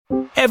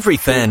Every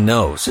fan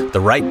knows the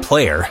right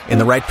player in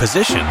the right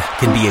position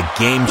can be a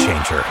game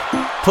changer.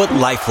 Put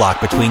LifeLock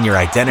between your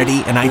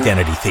identity and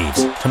identity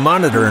thieves to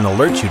monitor and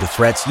alert you to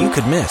threats you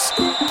could miss.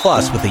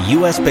 Plus, with a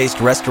U.S.-based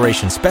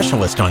restoration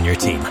specialist on your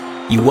team,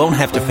 you won't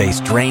have to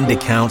face drained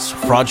accounts,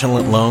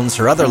 fraudulent loans,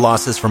 or other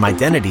losses from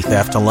identity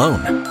theft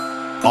alone.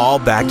 All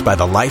backed by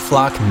the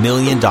LifeLock $1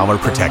 Million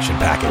Protection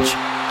Package.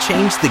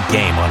 Change the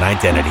game on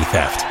identity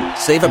theft.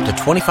 Save up to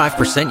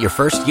 25% your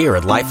first year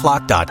at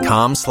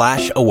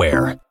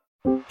LifeLock.com/aware.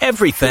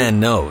 Every fan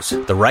knows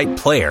the right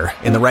player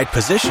in the right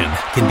position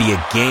can be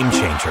a game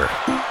changer.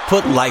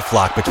 Put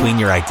LifeLock between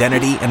your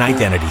identity and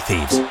identity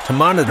thieves to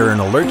monitor and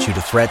alert you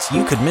to threats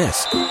you could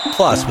miss.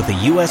 Plus, with a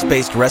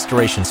U.S.-based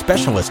restoration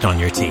specialist on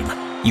your team,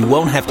 you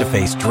won't have to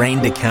face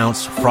drained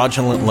accounts,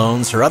 fraudulent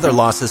loans, or other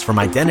losses from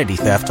identity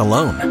theft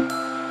alone.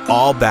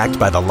 All backed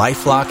by the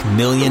LifeLock $1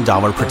 Million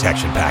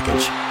Protection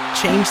Package.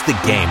 Change the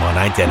game on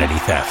identity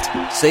theft.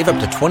 Save up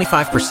to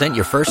 25%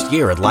 your first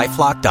year at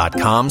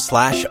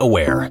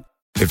LifeLock.com/aware.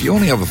 If you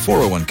only have a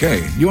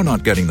 401k, you're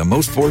not getting the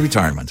most for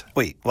retirement.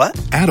 Wait, what?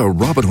 Add a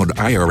Robinhood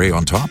IRA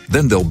on top,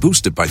 then they'll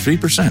boost it by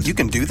 3%. You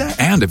can do that?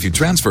 And if you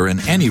transfer in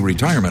any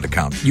retirement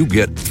account, you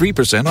get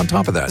 3% on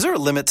top of that. Is there a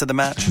limit to the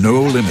match?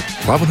 No limit.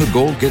 Robinhood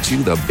Gold gets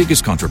you the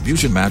biggest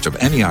contribution match of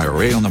any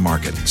IRA on the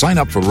market. Sign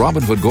up for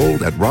Robinhood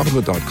Gold at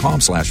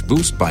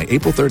Robinhood.com/boost by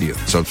April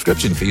 30th.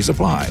 Subscription fees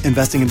apply.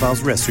 Investing involves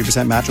risk.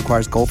 3% match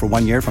requires gold for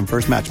 1 year from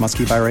first match. Must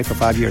keep IRA for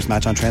 5 years.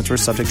 Match on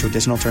transfers subject to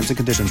additional terms and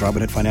conditions.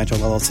 Robinhood Financial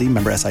LLC,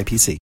 member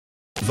SIPC.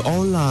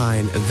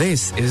 Online,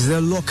 this is The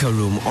Locker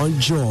Room on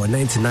Joy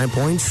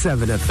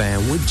 99.7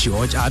 FM with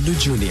George Adu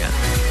Jr.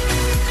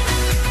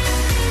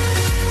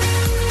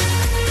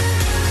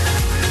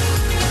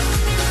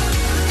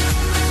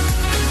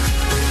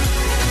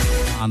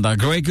 And a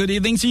great good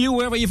evening to you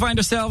wherever you find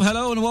yourself.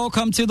 Hello and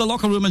welcome to The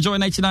Locker Room on Joy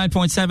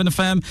 99.7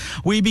 FM.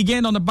 We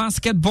begin on a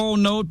basketball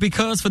note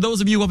because for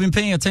those of you who have been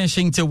paying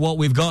attention to what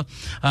we've got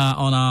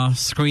on our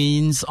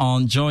screens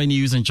on Joy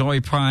News and Joy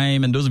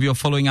Prime, and those of you who are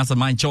following us at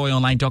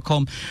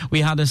myjoyonline.com,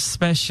 we had a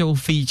special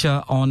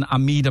feature on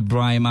Amida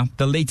Brima,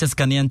 the latest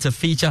Ghanaian to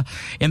feature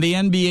in the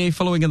NBA,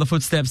 following in the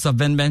footsteps of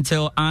Ben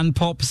Bentil and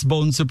Pops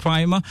Bonsu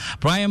Brima.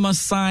 Brima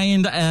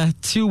signed a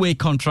two-way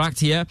contract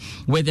here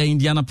with the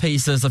Indiana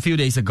Pacers a few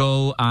days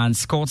ago and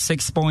scored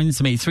 6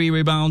 points, made 3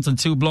 rebounds and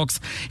 2 blocks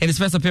in his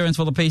first appearance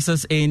for the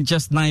Pacers in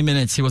just 9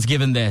 minutes he was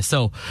given there.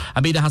 So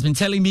Amida has been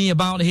telling me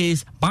about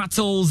his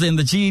battles in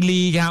the G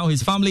League, how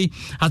his family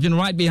has been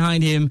right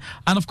behind him,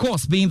 and of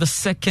course being the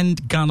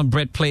second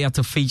Ghana-bred player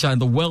to feature in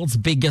the world's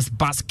biggest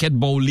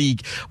basketball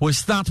league. We'll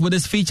start with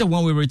this feature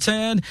when we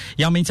return.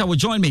 Yaminta will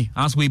join me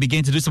as we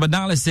begin to do some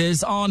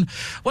analysis on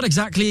what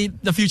exactly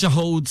the future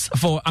holds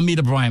for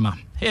Amida Brima.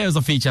 Here's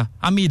a feature.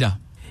 Amida.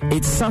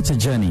 It's such a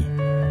journey.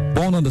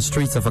 Born on the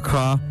streets of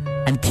Accra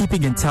and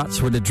keeping in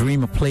touch with the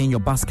dream of playing your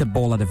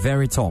basketball at the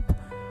very top,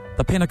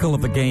 the pinnacle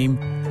of the game,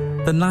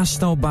 the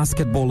National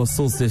Basketball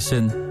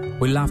Association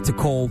we love to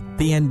call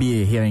the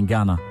NBA here in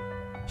Ghana.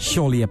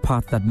 Surely a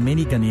path that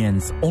many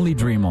Ghanaians only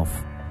dream of.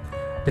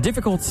 The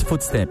difficult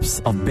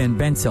footsteps of Ben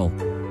Bentil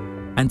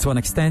and to an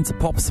extent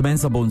Pops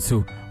Mensah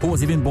Bonsu, who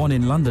was even born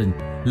in London,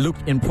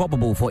 looked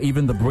improbable for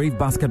even the brave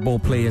basketball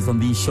players on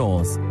these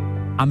shores.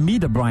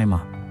 Amida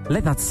Brima,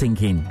 let that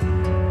sink in.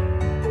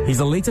 He's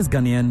the latest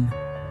Ghanaian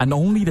and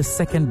only the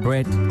second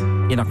bred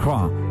in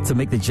Accra to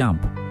make the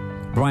jump.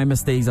 Brima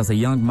stays as a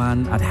young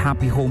man at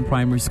Happy Home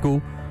Primary School,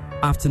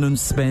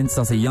 afternoons spent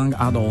as a young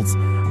adult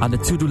at the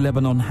Tudu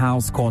Lebanon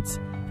House Court,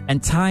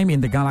 and time in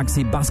the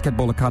Galaxy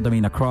Basketball Academy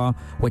in Accra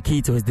were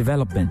key to his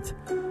development.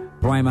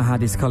 Brima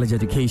had his college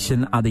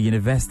education at the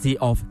University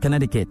of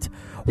Connecticut,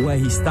 where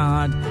he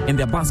starred in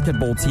their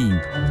basketball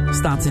team.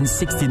 Starting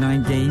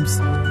 69 games,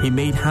 he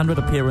made 100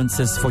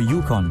 appearances for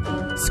UConn,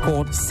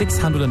 scored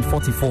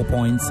 644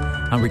 points,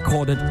 and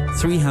recorded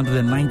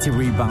 390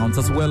 rebounds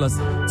as well as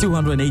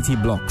 280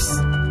 blocks.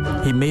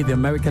 He made the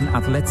American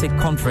Athletic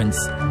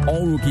Conference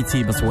All-Rookie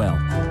team as well.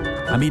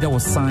 Amida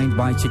was signed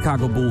by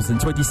Chicago Bulls in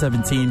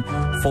 2017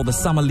 for the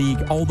Summer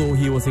League, although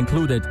he was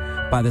included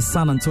by the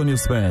San Antonio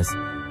Spurs.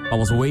 I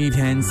was waved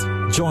hands,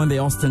 joined the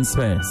Austin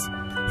Spurs.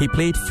 He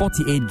played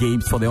 48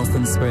 games for the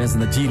Austin Spurs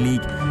in the G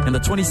League in the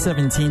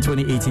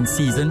 2017-2018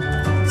 season,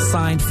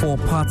 signed for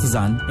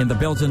Partizan in the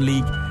Belgian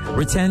League,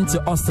 returned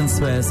to Austin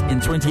Spurs in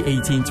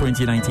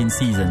 2018-2019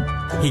 season.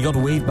 He got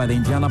waived by the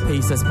Indiana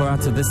Pacers prior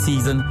to this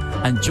season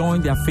and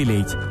joined the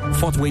affiliate,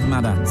 Fort Wayne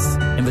Madans,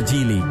 in the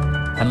G League,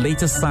 and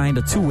later signed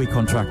a two-way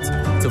contract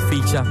to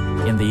feature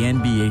in the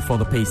NBA for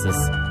the Pacers.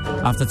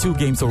 After 2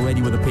 games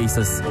already with the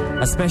Pacers,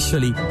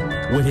 especially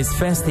with his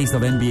first taste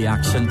of NBA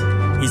action,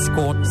 he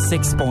scored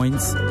 6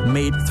 points,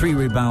 made 3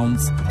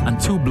 rebounds, and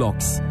 2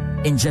 blocks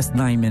in just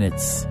 9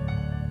 minutes.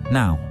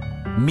 Now,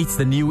 meets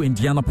the new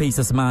Indiana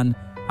Pacers man,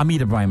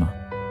 Amida Brima.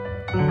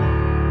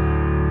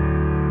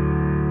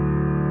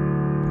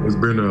 It's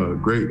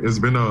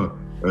been a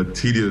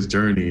tedious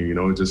journey, you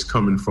know, just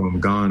coming from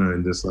Ghana,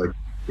 and just like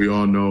we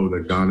all know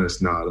that Ghana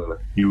is not a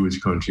huge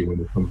country when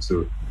it comes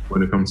to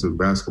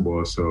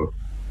basketball. So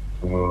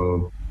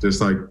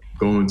just like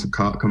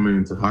coming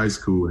into high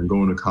school and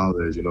going to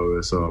college. You know,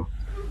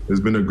 it's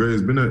been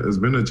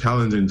a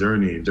challenging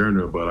journey in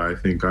general, but I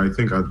think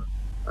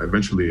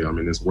eventually, I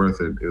mean, it's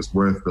worth it. It's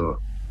worth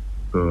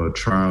the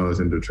trials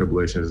and the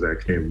tribulations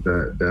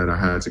that I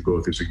had to go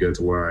through to get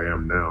to where I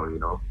am now. You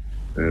know,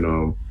 and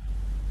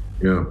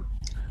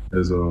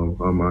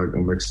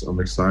I'm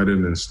excited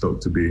and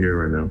stoked to be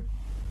here right now.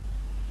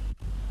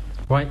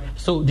 Right.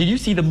 So, did you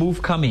see the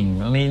move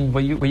coming? I mean, were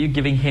you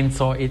giving hints,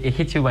 or it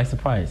hit you by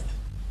surprise?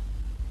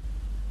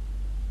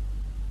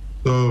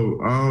 So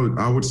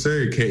I would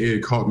say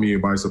it caught me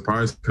by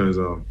surprise because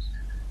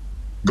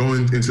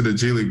going into the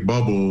G League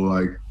bubble,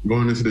 I'm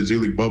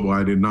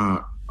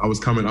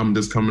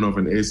just coming off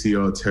an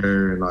ACL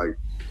tear, and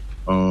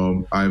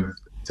I've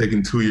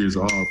taken 2 years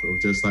off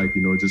of just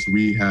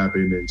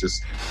rehabbing and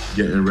just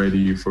getting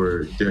ready,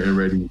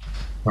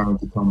 trying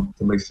to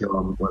make sure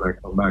when I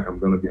come back, I'm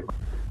gonna be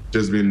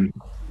just been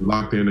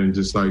locked in and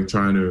just like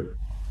trying to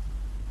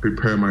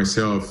prepare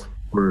myself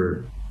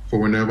for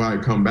whenever I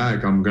come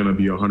back, I'm gonna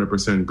be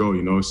 100% go,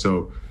 you know.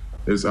 So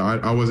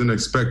I wasn't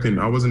expecting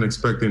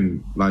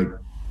like,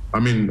 I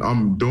mean,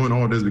 I'm doing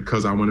all this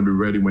because I want to be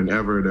ready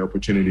whenever the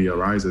opportunity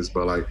arises.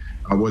 But like,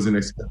 I wasn't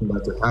expecting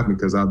that to happen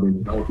because I've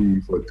been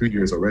healthy for 3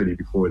 years already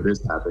before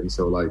this happened.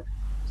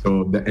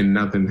 And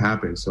nothing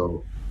happened.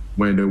 So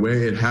when the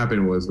way it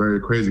happened was very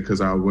crazy because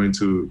I've been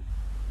to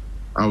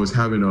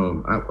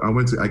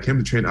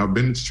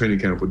training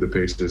camp with the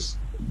Pacers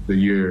the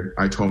year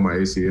I tore my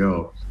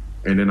ACL.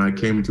 And then I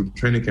came to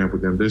training camp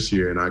with them this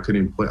year, and I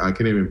couldn't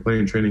even play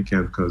in training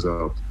camp because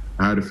I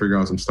had to figure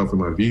out some stuff with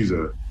my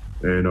visa,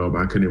 and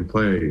I couldn't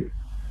play.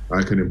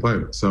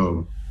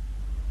 So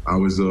I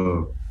was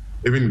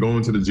even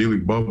going to the G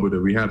League bubble.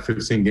 We had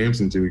 15 games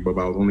in G League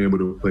bubble. I was only able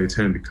to play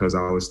 10 because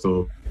I was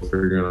still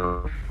figuring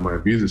out my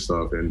visa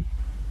stuff, and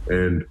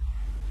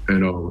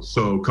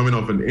so coming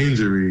off an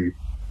injury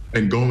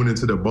and going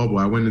into the bubble,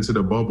 I went into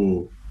the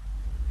bubble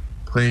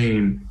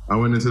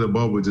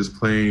just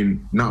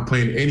playing, not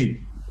playing any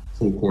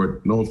full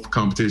court, no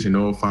competition,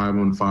 no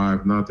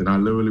 5-on-5, nothing. I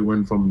literally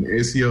went from an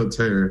ACL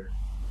tear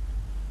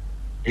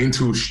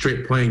into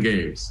straight playing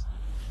games.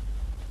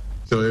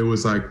 So it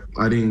was like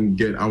I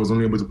was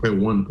only able to play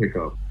one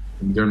pickup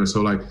in general.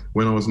 So like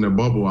when I was in the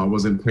bubble, I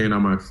wasn't playing at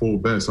my full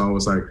best. So I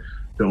was like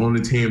the only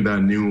team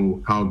that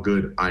knew how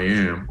good I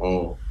am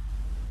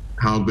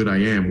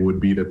would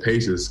be the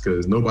Pacers,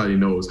 because nobody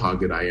knows how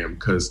good I am.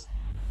 Because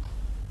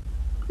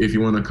if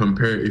you want to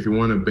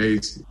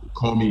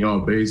call me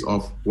up based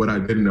off what I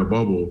did in the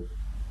bubble,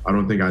 I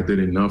don't think I did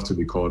enough to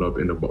be called up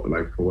in the bubble,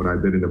 like for what I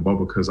did in the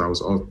bubble, because I was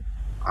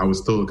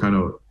still kind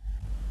of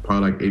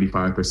probably like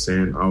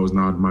 85%. I was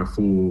not my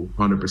full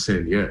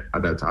 100% yet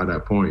at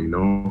that point, you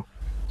know.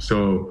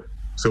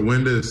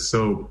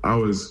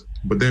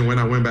 But then when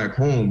I went back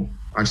home,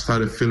 I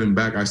started feeling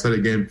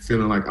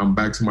like I'm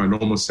back to my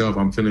normal self.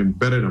 I'm feeling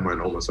better than my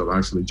normal self,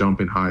 actually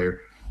jumping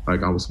higher.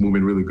 Like I was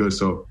moving really good.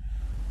 So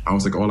I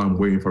was like, all I'm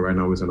waiting for right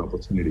now is an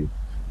opportunity.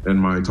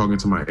 And talking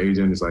to my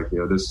agent is like,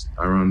 this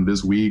around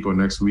this week or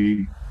next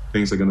week,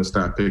 things are gonna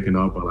start picking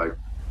up. But like,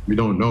 we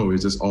don't know.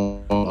 It's just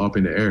all up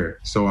in the air.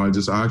 So I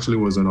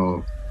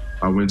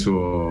went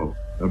to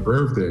a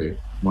birthday.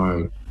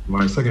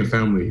 My second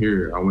family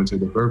here. I went to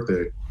the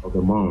birthday of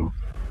the mom,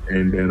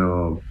 and then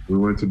we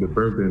went to the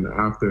birthday. And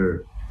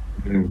after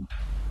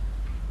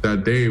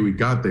that day we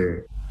got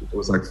there, it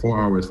was like 4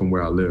 hours from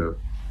where I live.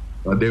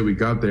 The day we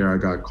got there, I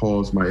got a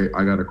call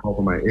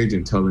from my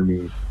agent telling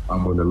me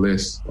I'm on the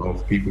list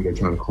of people they're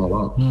trying to call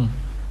up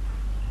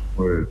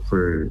for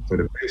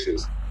the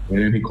Pacers. And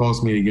then he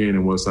calls me again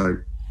and was like,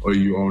 "Oh,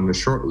 you on the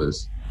short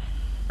list?"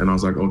 And I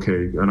was like,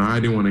 "Okay." And I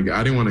didn't want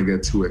to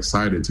get too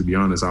excited, to be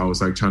honest. I was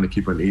like trying to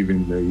keep an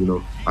even,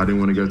 I didn't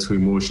want to get too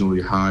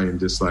emotionally high and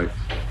just like,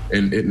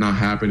 and it not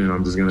happening,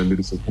 I'm just gonna be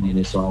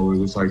disappointed. So I was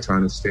just like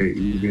trying to stay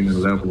even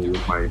and level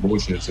with my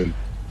emotions, and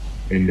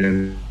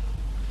then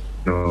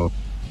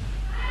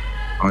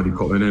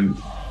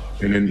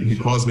and then he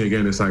calls me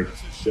again. It's like,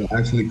 they're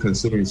actually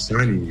considering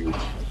signing you.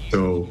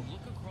 So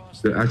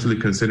they're actually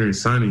considering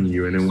signing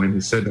you. And then when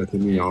he said that to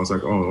me, I was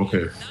like, oh,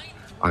 okay.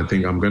 I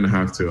think I'm gonna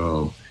have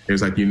to.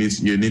 It's like you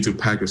need to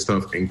pack your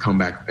stuff and come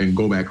back and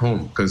go back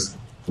home, because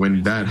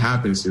when that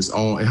happens, it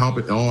all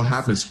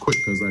happens quick.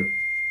 Because like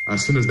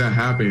as soon as that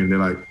happened, they're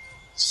like,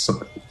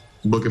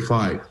 book a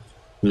flight,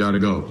 you gotta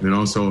go.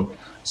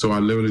 So I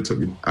literally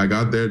I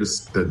got there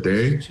the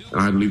day, and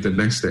I had to leave the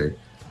next day.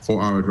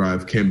 4-hour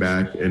drive, came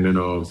back, and then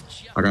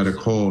I got a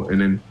call,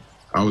 and then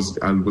I was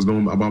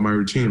going about my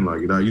routine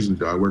like I usually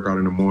do. I work out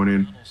in the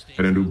morning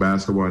and then do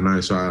basketball at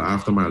night. So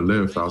after my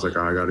lift, I was like,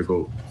 I got to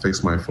go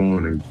fix my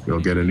phone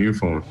and get a new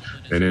phone.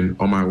 And then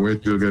on my way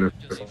to get a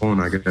phone,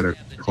 I get a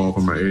call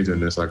from my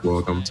agent. It's like,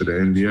 welcome to the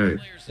NBA.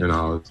 And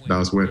that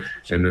was when,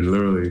 and then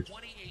literally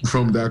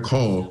from that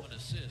call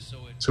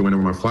to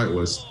whenever my flight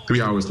was, 3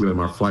 hours later,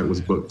 my flight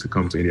was booked to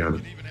come to Indiana.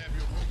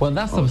 Well,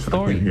 that's some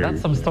story.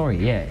 That's some story.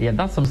 Yeah,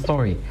 that's some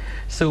story.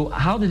 So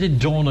how did it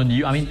dawn on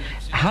you? I mean,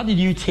 how did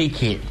you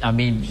take it? I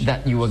mean,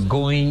 that you were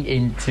going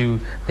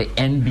into the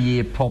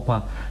NBA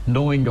proper,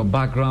 knowing your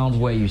background,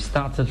 where you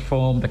started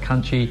from, the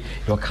country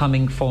you're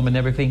coming from and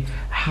everything.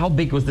 How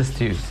big was this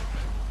to you?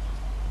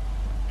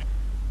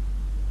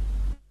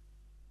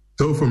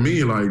 So for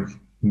me, like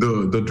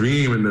the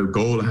dream and the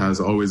goal has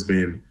always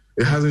been,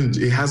 it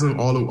hasn't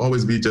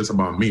always been just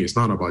about me. It's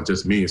not about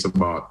just me. It's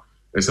about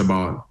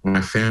my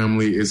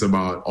family. It's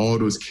about all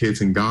those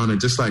kids in Ghana,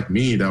 just like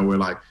me,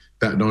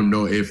 that don't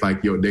know if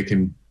they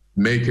can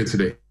make it to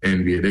the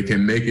NBA. They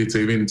can make it to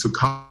even to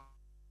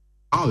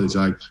college,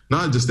 like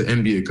not just the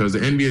NBA, because the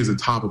NBA is the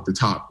top of the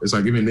top. It's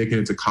like even making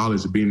it to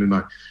college, being in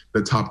like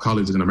the top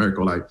colleges in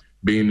America, like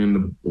being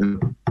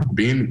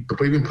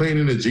even playing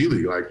in the G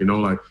League, like, you know,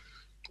 like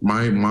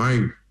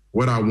my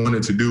what I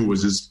wanted to do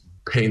was just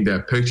paint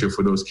that picture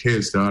for those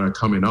kids that are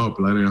coming up,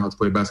 learning how to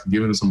play basketball,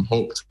 giving them some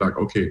hope. It's like,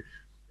 okay,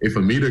 if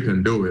Amita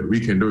can do it, we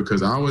can do it.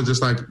 Because I was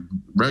just like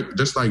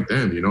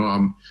them, you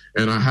know.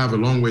 And I have a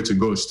long way to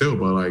go still,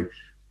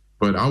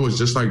 but I was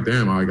just like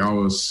them. Like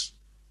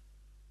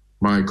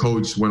my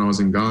coach when I was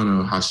in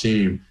Ghana,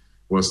 Hashim,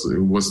 was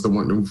the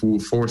one who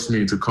forced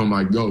me to come.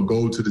 Like, yo,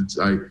 go to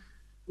the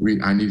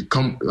I need to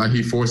come. Like,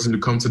 he forced me to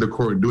come to the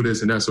court, do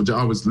this and that. So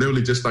I was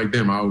literally just like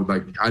them. I was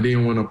like, I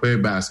didn't want to play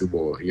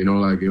basketball, you know.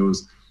 Like it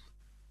was.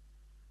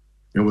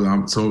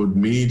 So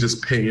me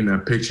just painting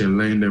that picture and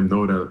letting them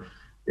know that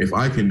if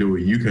I can do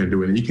it, you can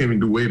do it. And you can even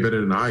do way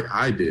better than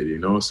I did, you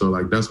know? So,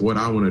 like, that's what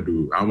I want to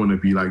do. I want to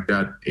be like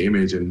that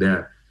image and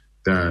that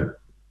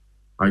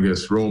I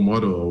guess, role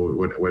model or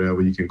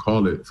whatever you can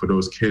call it for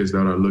those kids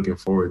that are looking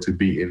forward to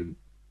be in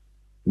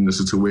the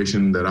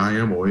situation that I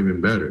am or even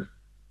better.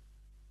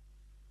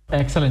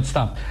 Excellent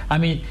stuff. I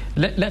mean,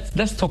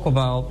 let's talk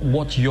about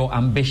what your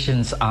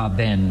ambitions are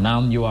then.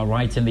 Now you are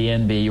right in the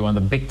NBA, you're on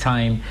the big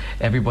time,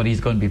 everybody's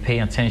going to be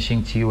paying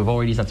attention to you. We've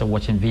already started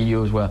watching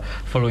videos, we're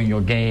following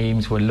your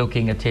games, we're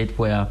looking at it,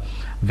 we're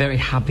very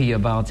happy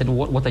about it.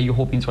 What are you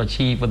hoping to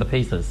achieve with the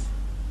Pacers?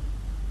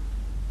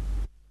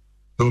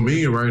 So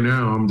me, right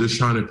now, I'm just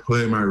trying to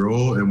play my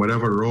role, and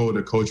whatever role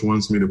the coach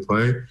wants me to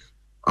play,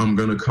 I'm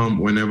going to come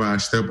whenever I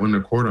step on the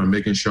court, I'm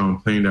making sure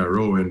I'm playing that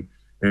role. And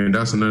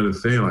that's another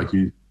thing, like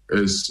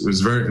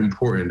it's very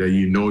important that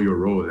you know your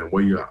role and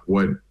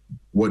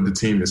what the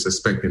team is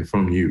expecting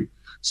from you.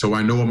 So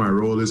I know what my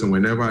role is, and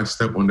whenever I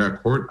step on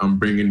that court, I'm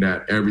bringing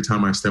that every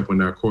time I step on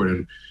that court.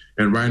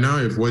 And right now,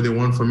 if what they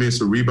want from me is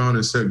to rebound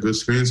and set good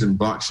screens and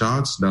block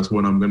shots, that's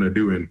what I'm going to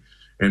do.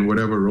 And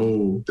whatever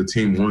role the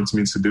team wants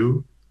me to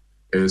do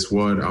is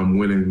what I'm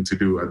willing to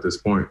do at this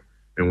point.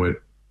 And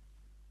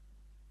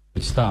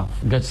Good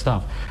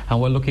stuff.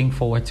 And we're looking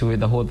forward to it.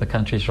 The whole of the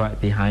country is right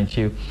behind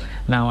you.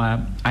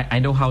 Now, I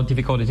know how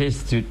difficult it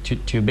is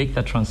to make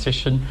the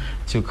transition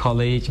to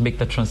college, make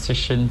the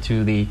transition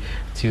to the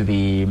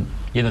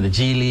the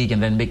G League,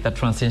 and then make that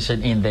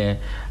transition in there.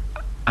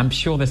 I'm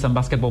sure there's some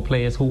basketball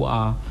players who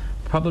are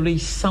probably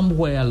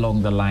somewhere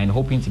along the line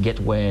hoping to get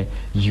where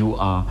you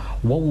are.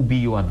 What will be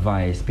your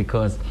advice?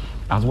 Because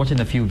I was watching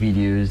a few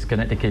videos,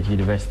 Connecticut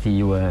University,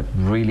 you were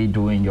really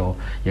doing your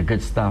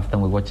good stuff. Then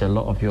we watched a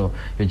lot of your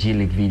G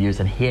League videos,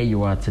 and here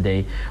you are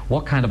today.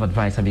 What kind of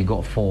advice have you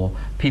got for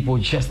people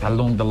just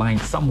along the line,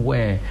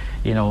 somewhere,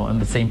 on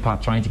the same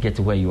path, trying to get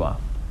to where you are?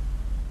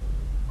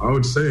 I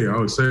would say,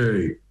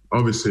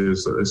 obviously,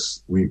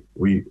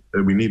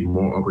 we need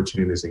more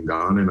opportunities in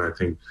Ghana, and I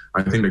think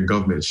the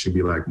government should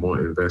be more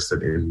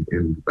invested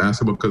in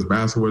basketball, because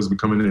basketball is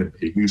becoming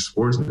a huge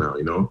sport now,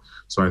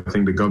 So I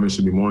think the government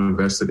should be more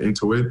invested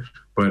into it.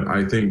 But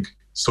I think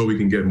so we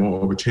can get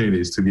more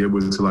opportunities to be able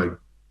to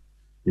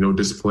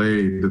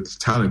display the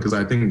talent, because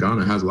I think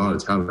Ghana has a lot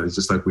of talent. It's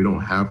just we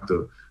don't have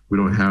the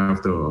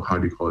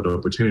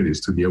opportunities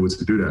to be able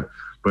to do that.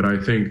 But I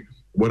think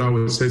what I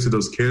would say to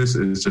those kids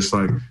is just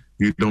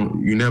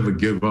you never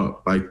give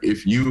up.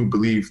 If you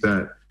believe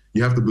that,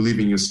 you have to believe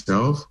in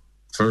yourself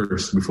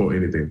first before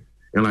anything.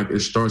 And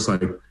it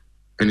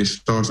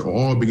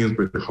all begins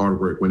with hard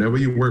work. Whenever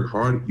you work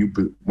hard,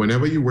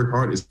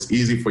 it's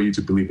easy for you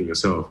to believe in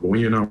yourself. But when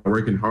you're not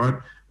working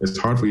hard, it's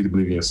hard for you to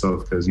believe in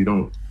yourself, because you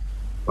don't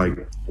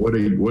what are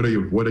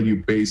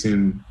you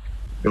basing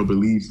your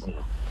beliefs on?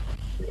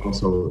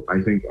 Also,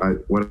 I think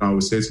what I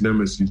would say to them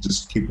is you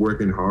just keep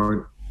working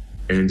hard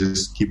and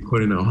just keep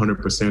putting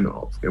 100%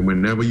 off. And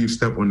whenever you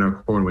step on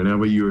that court,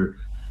 whenever you're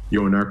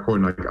on that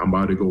court, I'm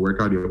about to go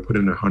work out, you'll put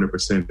in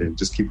 100% and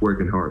just keep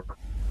working hard.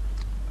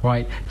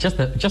 Right. Just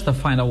a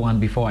final one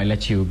before I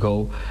let you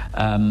go.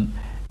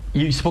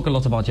 You spoke a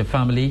lot about your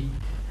family.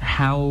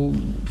 How,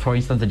 for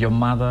instance, did your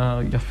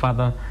mother, your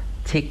father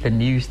take the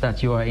news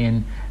that you are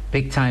in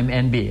big time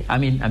NBA? I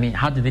mean,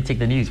 how did they take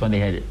the news when they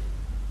heard it?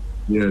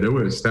 Yeah, they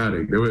were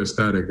ecstatic.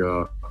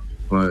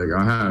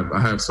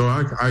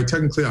 I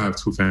technically have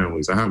two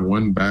families. I have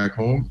one back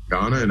home,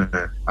 Ghana, and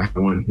I have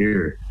one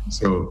here.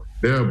 So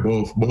they're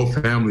both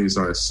families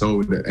are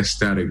so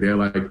ecstatic. They're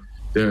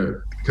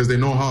because they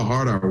know how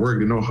hard I work.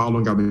 They know how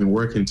long I've been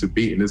working to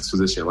be in this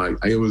position. Like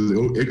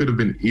it could have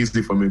been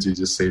easy for me to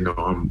just say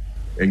no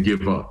and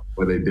give up.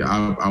 But they did.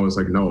 I was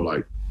like, no,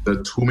 like there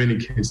are too many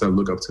kids that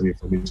look up to me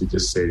for me to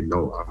just say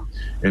no.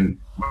 And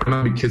might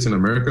not be kids in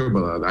America,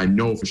 but I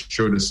know for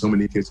sure there's so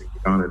many kids in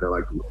Ghana that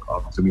like look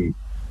up to me.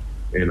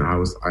 And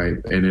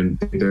then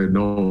they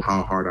know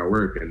how hard I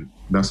work, and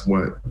that's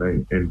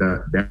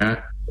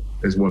that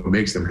is what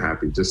makes them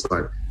happy. Just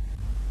like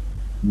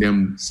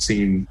them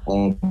seeing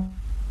all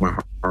my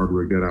hard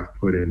work that I've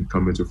put in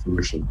come into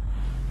fruition.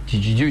 Do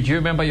you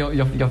remember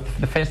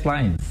the first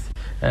lines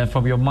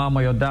from your mom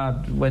or your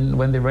dad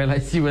when they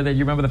realized you were there?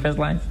 You remember the first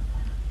lines?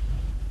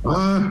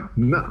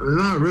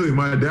 Not really.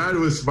 My dad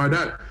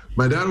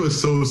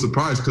was so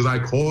surprised because I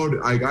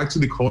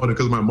actually called it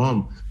because my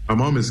mom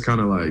is kind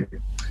of like,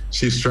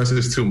 she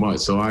stresses too much.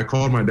 So I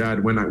called my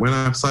dad when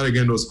I started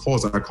getting those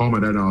calls. I called my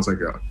dad and I was like,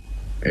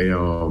 hey,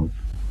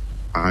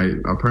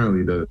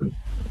 apparently the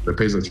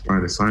Pacers are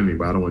trying to sign me,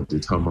 but I don't want to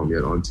tell mom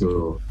yet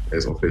until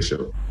it's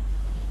official.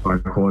 So I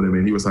called him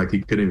and he was like, he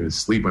couldn't even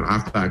sleep. And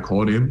after I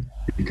called him,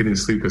 he couldn't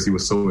sleep because he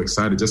was so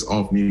excited just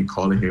off me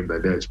calling him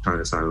that they're trying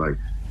to sign, like,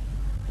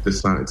 to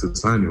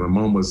sign me. My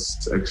mom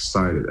was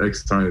excited.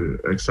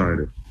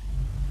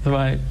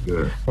 Right.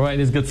 Yeah. Right,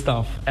 it's good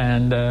stuff.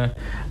 And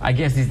I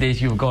guess these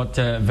days you've got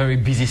very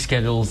busy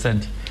schedules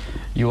and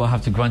you will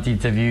have to grant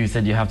interviews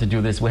and you have to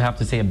do this. We have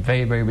to say a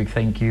very, very big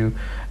thank you.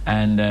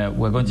 And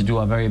we're going to do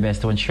our very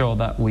best to ensure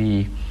that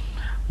we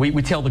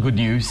tell the good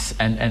news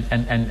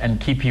and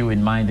keep you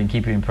in mind and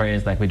keep you in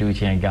prayers like we do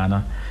here in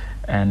Ghana.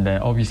 And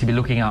obviously be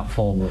looking out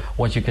for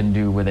what you can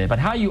do with it. But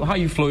how are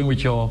you flowing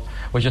with your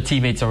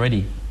teammates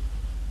already?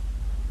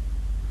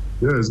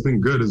 Yeah, it's been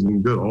good.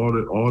 All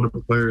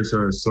the players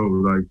are so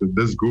like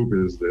this group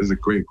is a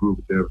great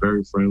group. They're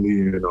very friendly,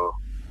 and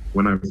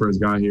when I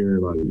first got here,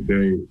 like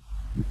they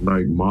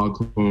like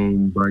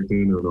Malcolm back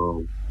then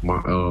and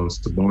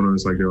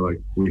Sabonis, like they're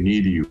like, we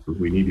need you,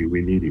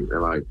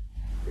 and like,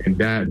 and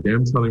that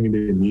them telling me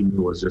they need me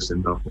was just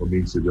enough for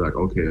me to be like,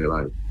 okay,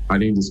 like I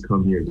didn't just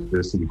come here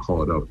just to be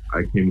called up.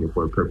 I came here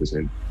for a purpose,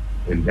 and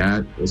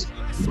that was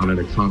one of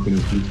the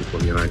confidence feature for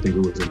me, and I think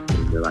it was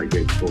important that I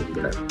get told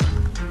that.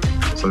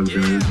 So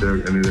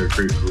they're a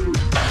great group.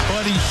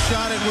 But he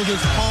shot it with his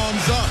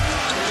palms up.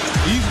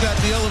 He's got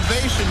the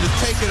elevation to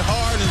take it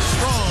hard and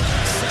strong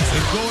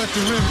and go at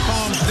the rim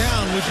palms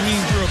down, which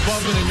means you're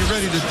above it and you're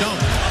ready to dunk.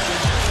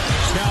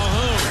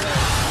 Calhoun.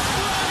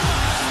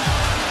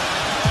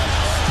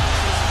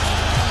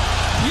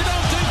 You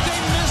don't think they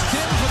missed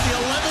him for the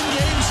 11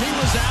 games he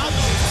was out?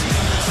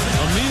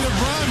 Amida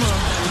Brima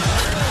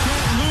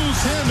can't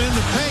lose him in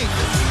the paint.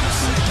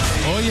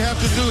 All you have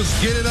to do is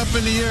get it up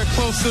in the air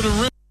close to the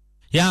rim.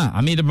 Yeah,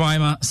 Amida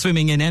Brima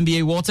swimming in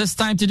NBA waters.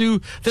 Time to do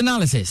the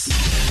analysis.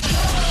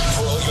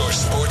 For all your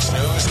sports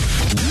news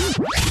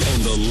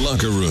on The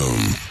Locker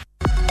Room.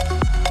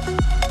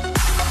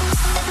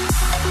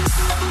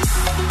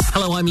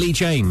 Hello, I'm Lee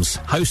James,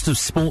 host of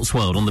Sports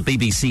World on the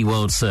BBC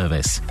World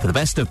Service. For the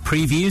best of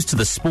previews to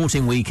the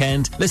sporting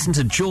weekend, listen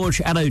to George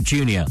Addo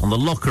Jr. on The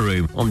Locker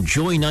Room on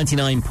Joy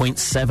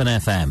 99.7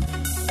 FM.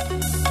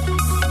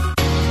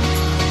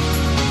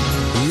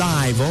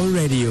 Live on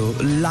radio,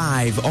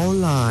 live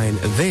online.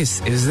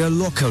 This is The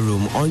Locker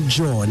Room on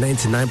Joy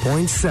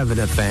 99.7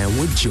 FM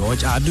with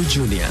George Addo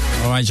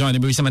Jr. All right,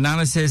 joining me with some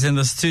analysis in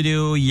the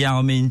studio,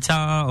 Yao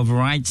Mintah of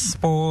Right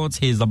Sports.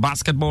 He's the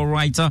basketball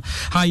writer.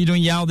 How are you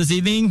doing, Yao, this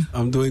evening?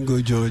 I'm doing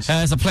good, George.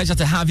 It's a pleasure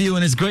to have you,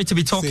 and it's great to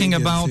be talking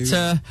about it's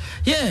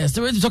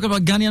great to talk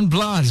about Ghanaian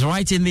blood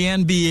right in the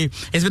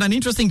NBA. It's been an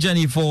interesting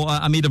journey for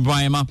Amida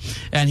Brima,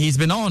 and he's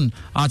been on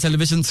our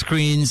television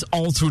screens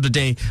all through the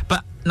day.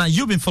 But now,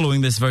 you've been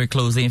following this very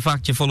closely. In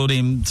fact, you followed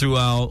him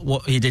throughout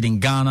what he did in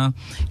Ghana,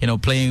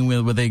 playing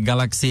with the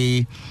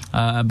Galaxy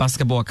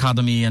Basketball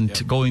Academy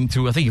and going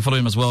through, I think you followed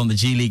him as well in the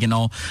G League and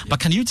all. But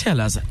can you tell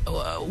us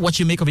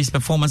what you make of his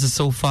performances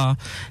so far?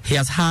 He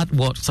has had,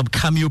 some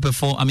cameo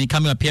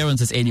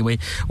appearances anyway.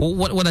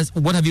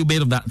 What have you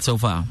made of that so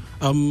far?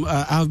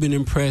 I've been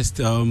impressed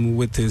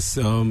with his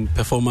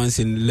performance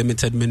in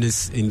limited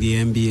minutes in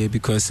the NBA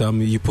because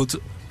you put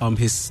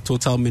his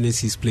total minutes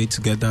he's played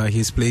together,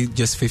 he's played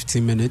just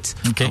 15 minutes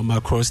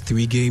across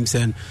 3 games,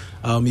 and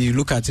you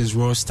look at his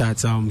raw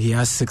stats, he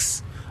has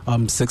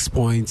 6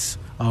 points,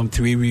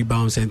 3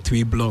 rebounds and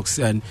 3 blocks,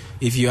 and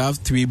if you have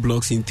 3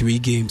 blocks in 3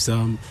 games,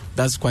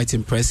 that's quite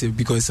impressive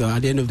because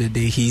at the end of the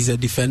day he's a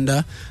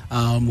defender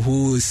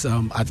who is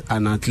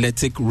an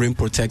athletic rim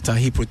protector.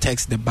 He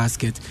protects the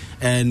basket,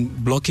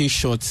 and blocking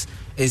shots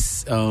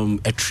is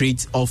a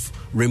trait of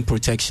rim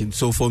protection.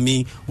 So for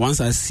me,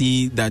 once I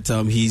see that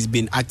he's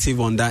been active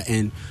on that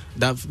end,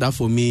 that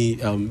for me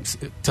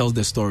tells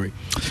the story.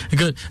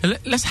 Good.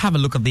 Let's have a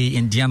look at the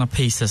Indiana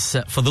Pacers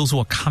for those who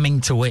are coming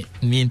to it.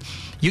 I mean,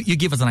 you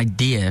give us an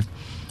idea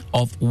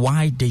of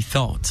why they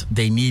thought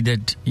they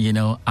needed,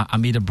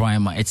 Amida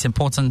Brima. It's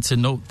important to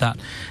note that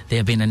there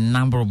have been a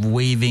number of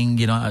waving,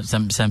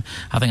 some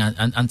I think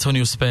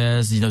Antonio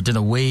Spurs, did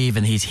a wave,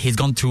 and he's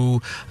gone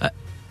through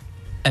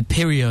a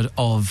period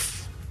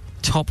of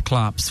top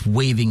clubs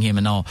waving him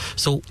and all.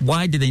 So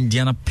why did the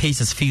Indiana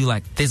Pacers feel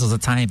like this was the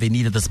time they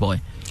needed this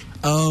boy?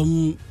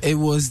 It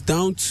was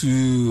down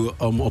to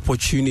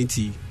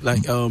opportunity.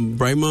 Like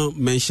Brahima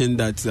mentioned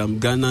that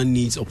Ghana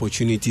needs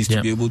opportunities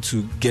to be able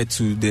to get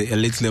to the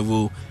elite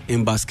level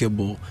in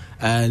basketball.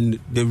 And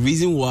the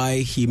reason why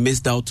he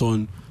missed out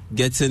on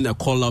getting a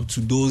call up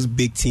to those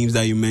big teams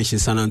that you mentioned,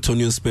 San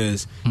Antonio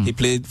Spurs. He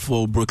played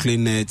for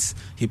Brooklyn Nets.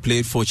 He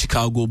played for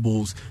Chicago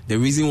Bulls. The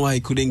reason why he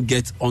couldn't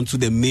get onto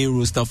the main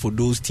roster for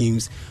those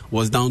teams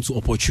was down to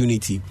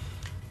opportunity.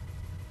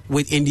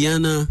 With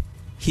Indiana,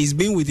 he's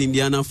been with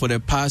Indiana for the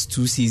past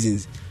 2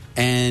 seasons,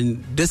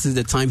 and this is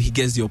the time he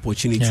gets the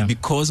opportunity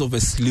because of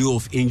a slew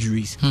of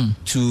injuries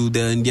to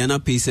the Indiana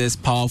Pacers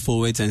power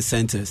forwards and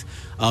centers.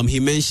 He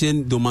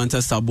mentioned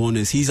Domantas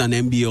Sabonis. He's an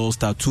NBA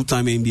All-Star,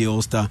 2-time NBA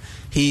All-Star.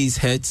 He's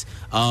hurt.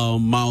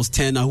 Miles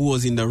Turner, who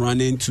was in the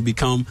running to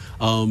become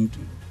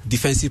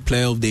Defensive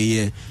Player of the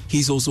Year,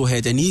 he's also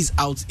hurt, and he's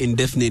out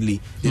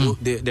indefinitely.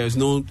 There's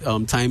no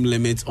time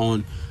limit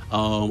on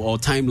or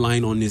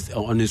timeline on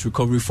his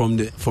recovery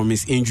from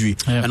his injury.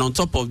 And on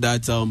top of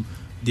that,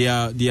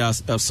 their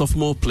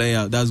sophomore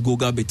player, that's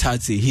Goga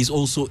Bitadze, he's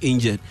also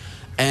injured.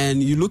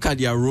 And you look at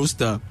their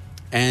roster,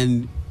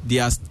 and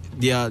their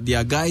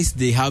guys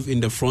they have in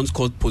the front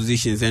court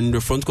positions, and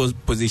the front court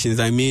positions,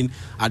 I mean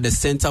at the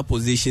center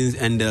positions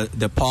and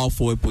the power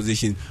forward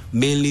position,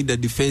 mainly the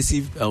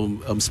defensive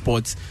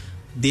spots.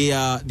 They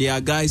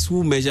are guys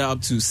who measure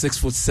up to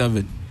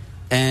 6'7",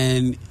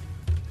 and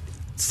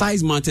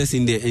size matters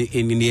in the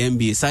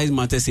NBA. Size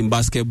matters in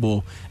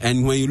basketball.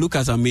 And when you look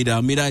at Almeida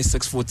is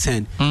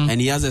 6'10",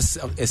 and he has a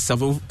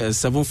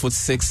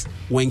 7'6"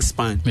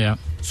 wingspan. Yeah.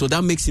 So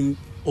that makes him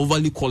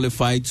overly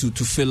qualified to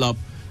fill up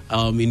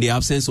in the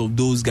absence of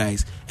those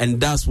guys, and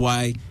that's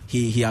why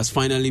he has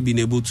finally been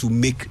able to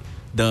make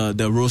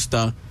the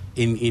roster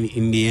in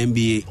the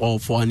NBA or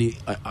for an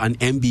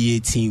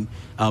NBA team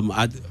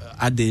at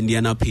the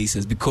Indiana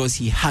Pacers, because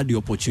he had the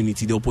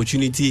opportunity. The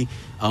opportunity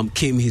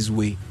came his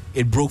way.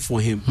 It broke for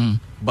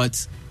him.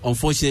 But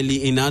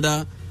unfortunately, in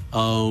other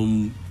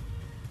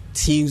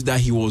teams that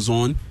he was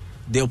on,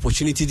 the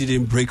opportunity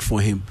didn't break for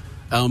him.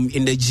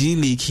 In the G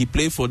League, he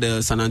played for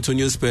the San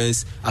Antonio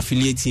Spurs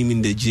affiliate team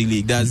in the G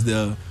League. That's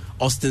the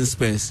Austin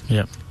Spurs.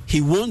 Yep.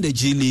 He won the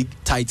G League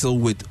title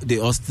with the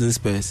Austin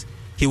Spurs.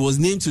 He was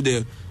named to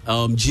the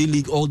G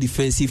League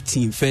All-Defensive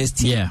Team, first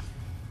team,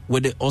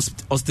 with the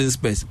Austin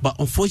Spurs. But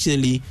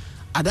unfortunately,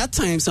 at that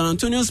time, San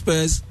Antonio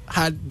Spurs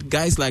had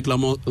guys like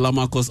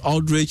LaMarcus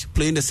Aldridge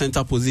playing the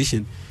center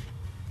position,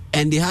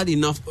 and they had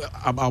enough,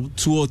 about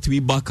 2 or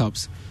 3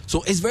 backups.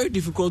 So it's very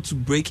difficult to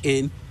break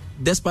in,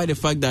 despite the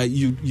fact that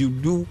you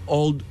do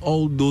all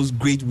those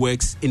great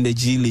works in the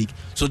G League.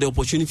 So the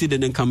opportunity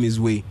didn't come his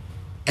way.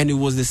 And it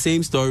was the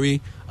same story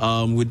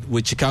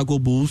with Chicago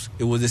Bulls.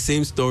 It was the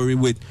same story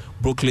with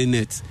Brooklyn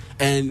Nets.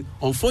 And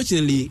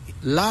unfortunately,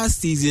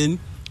 last season,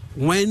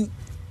 when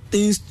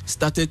things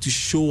started to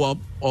show up,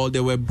 or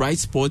there were bright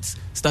spots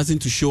starting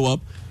to show up,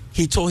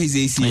 he tore his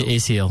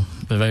ACL.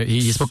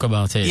 He spoke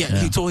about it. Yeah,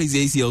 he tore his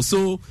ACL.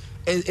 So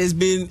it's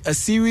been a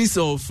series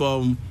of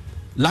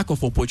lack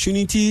of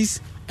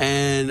opportunities,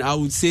 and I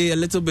would say a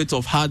little bit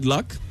of hard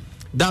luck.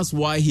 That's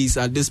why he's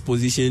at this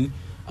position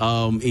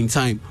in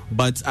time.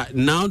 But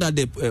now that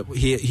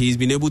he's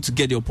been able to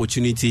get the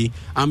opportunity,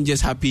 I'm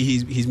just happy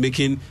he's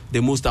making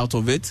the most out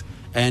of it.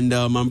 And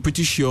I'm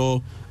pretty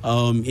sure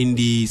in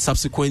the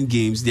subsequent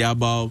games, there are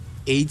about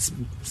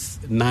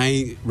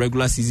 8-9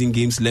 regular season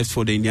games left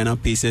for the Indiana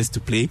Pacers to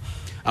play.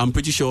 I'm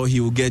pretty sure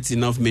he will get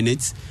enough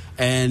minutes.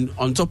 And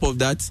on top of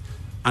that,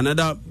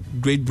 another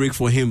great break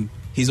for him.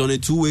 He's on a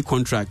 2-way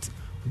contract.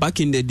 Back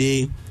in the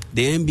day,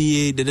 the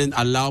NBA didn't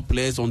allow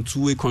players on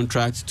 2-way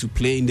contracts to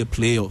play in the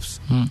playoffs.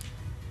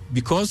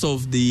 Because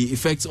of the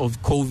effects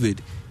of COVID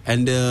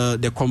and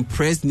the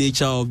compressed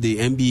nature of the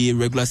NBA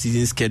regular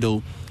season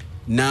schedule,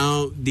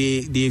 now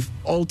they've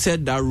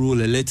altered that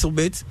rule a little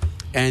bit,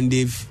 and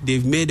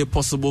they've made it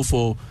possible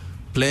for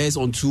players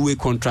on 2-way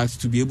contracts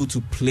to be able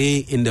to play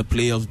in the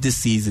playoffs this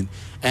season.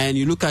 And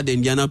you look at the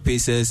Indiana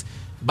Pacers,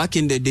 back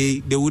in the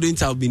day, they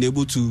wouldn't have been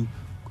able to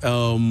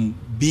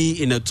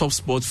be in a top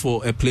spot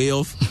for a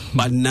playoff,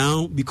 but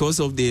now, because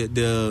of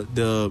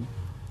the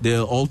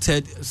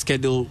altered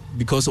schedule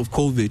because of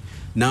COVID,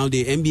 now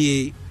the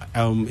NBA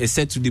is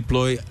set to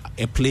deploy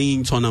a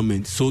playing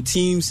tournament. So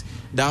teams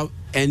that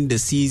end the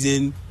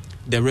season,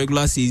 the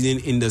regular season,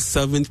 in the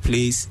 7th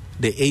place,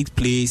 the 8th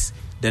place,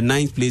 the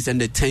 9th place,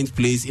 and the 10th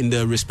place in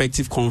the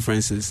respective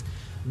conferences,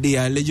 they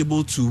are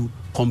eligible to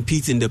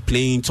compete in the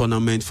playing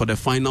tournament for the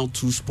final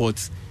 2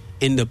 spots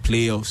in the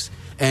playoffs.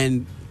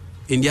 And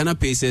Indiana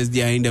Pacers,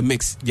 they are in the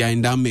mix. They are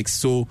in that mix.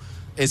 So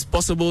it's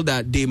possible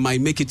that they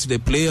might make it to the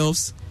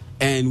playoffs,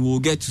 and we'll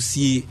get to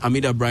see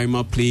Amida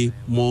Brahima play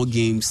more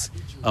games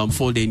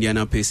for the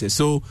Indiana Pacers.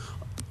 So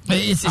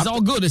It's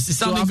all good. It's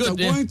sounding after good.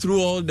 Going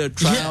through all the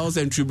trials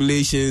and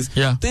tribulations,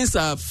 things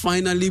are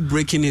finally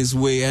breaking his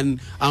way, and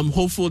I'm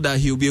hopeful that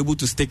he'll be able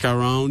to stick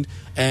around,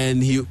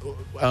 and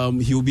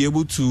he'll be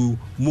able to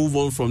move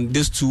on from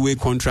this two-way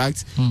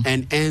contract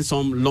and earn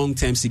some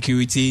long-term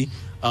security.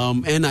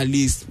 And at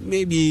least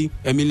maybe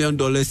 $1 million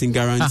in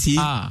guarantee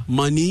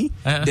money,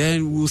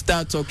 then we'll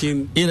start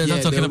talking.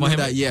 Talking about him.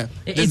 That,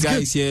 this guy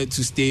is here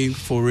to stay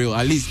for real.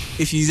 At least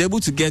if he's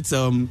able to get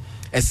a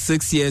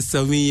 6-year,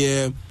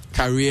 7-year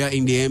career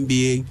in the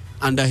NBA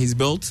under his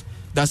belt,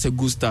 that's a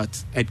good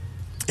start.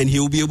 And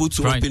he'll be able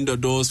to open the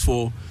doors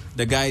for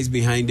the guys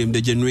behind him,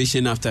 the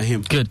generation after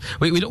him. Good.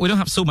 We don't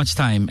have so much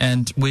time,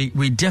 and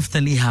we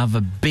definitely have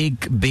a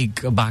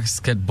big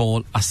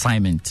basketball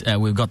assignment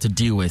we've got to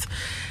deal with.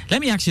 Let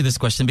me ask you this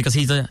question, because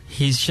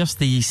he's just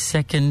the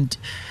second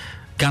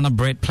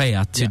Ghana-bred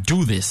player to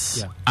do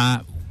this.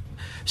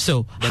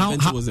 So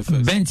Bento was the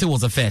first. Bento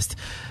was the first.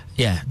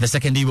 Yeah, the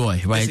second D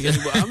boy, right?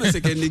 I'm a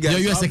second D guy.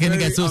 You're a second D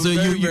guy, so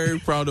I'm very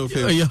proud of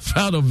him. You're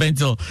proud of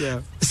Bento.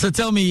 Yeah. So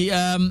tell me,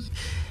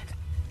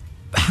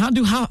 how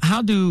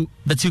do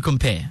the two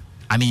compare?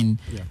 I mean,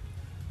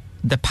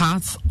 the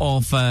path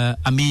of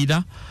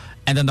Amida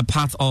and then the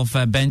path of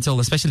Bento,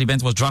 especially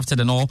Bento was drafted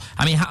and all.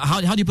 I mean, how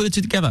do you put the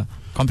two together,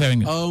 comparing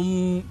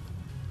them?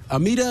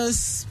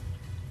 Amida's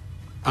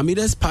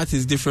path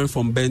is different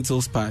from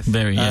Bento's path.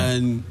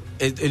 And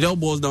it all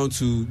boils down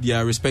to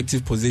their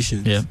respective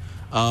positions. Yeah.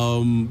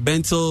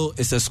 Bento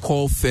is a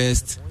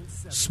score-first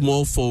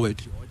small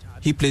forward.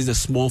 He plays the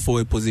small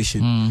forward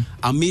position.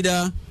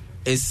 Amida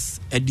is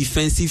a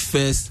defensive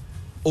first,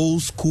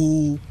 old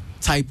school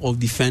type of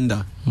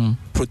defender.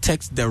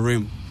 Protects the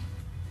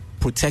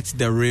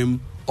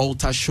rim,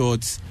 alter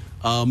shots,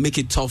 make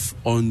it tough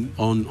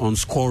on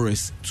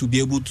scorers to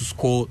be able to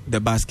score the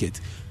basket.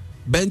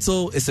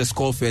 Bento is a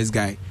score first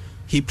guy.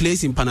 He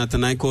plays in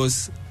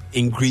Panathinaikos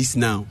in Greece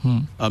now.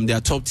 They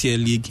are top tier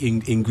league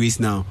in Greece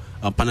now.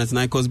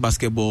 Panathinaikos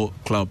basketball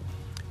club.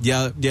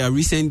 Their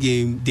recent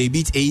game, they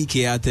beat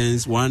AEK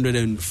Athens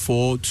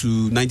 104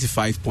 to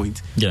 95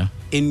 points. Yeah.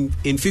 In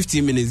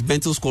 15 minutes,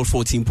 Bento scored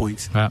 14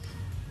 points.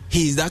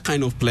 He is that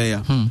kind of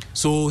player.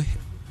 So,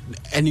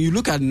 and you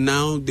look at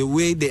now the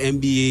way the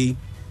NBA,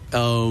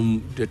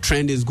 the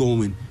trend is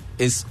going,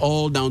 it's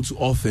all down to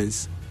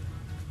offense.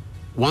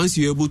 Once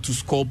you're able to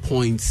score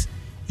points,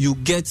 you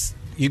get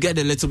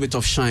a little bit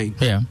of shine.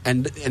 Yeah.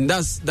 And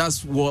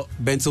that's what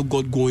Bento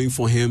got going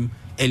for him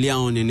earlier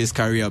on in his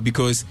career,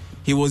 because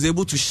he was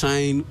able to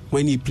shine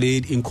when he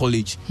played in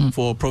college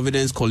for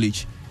Providence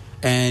College,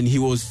 and he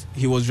was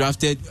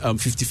drafted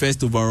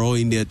 51st overall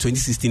in the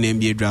 2016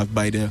 NBA draft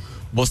by the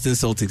Boston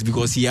Celtics,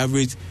 because he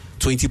averaged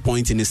 20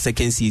 points in his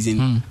second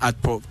season at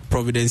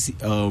Providence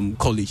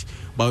College.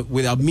 But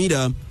with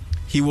Amida,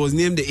 he was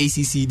named the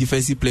ACC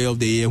Defensive Player of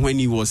the Year when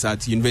he was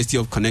at University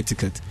of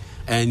Connecticut,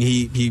 and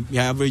he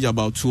averaged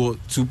about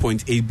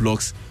 2.8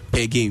 blocks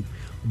per game.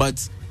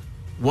 But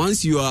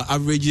once you are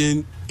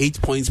averaging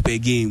 8 points per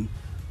game,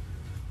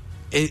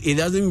 it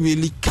doesn't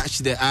really catch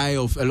the eye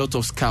of a lot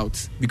of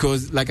scouts,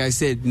 because, like I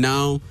said,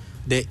 now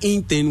the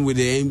in thing with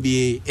the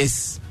NBA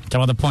is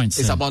about the points.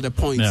 It's about the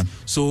points. Yeah.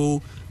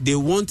 So they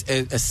want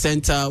a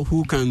center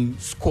who can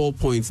score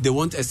points. They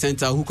want a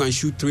center who can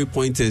shoot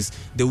 3-pointers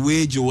the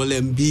way Joel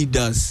Embiid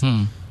does.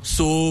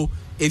 So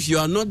if you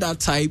are not that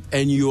type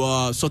and you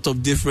are sort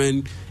of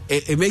different,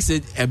 it makes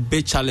it a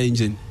bit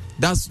challenging.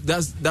 That's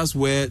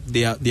where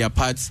their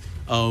parts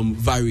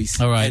varies.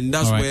 And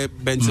that's where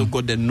Bento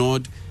got the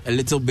nod a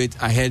little bit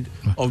ahead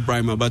of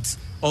Bryma. But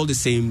all the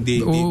same,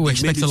 they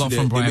expect a lot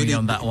from Bryma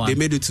on that one. They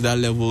made it to that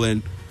level,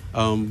 and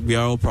we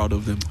are all proud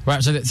of them.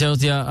 Right, so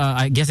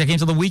I guess their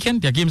games of the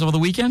weekend? Their games over the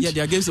weekend? Yeah,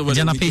 their games over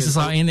the weekend. Agenda Pacers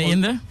are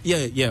in there?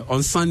 Yeah.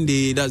 On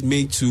Sunday, that's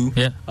May 2,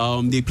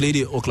 they play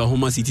the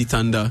Oklahoma City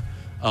Thunder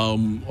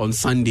on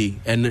Sunday.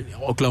 And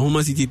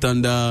Oklahoma City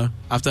Thunder,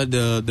 after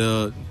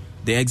the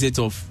exit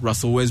of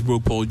Russell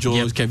Westbrook, Paul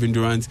George, Kevin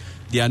Durant,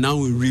 they are now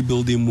in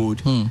rebuilding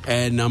mode.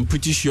 And I'm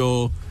pretty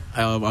sure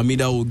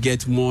Amida will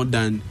get more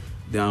than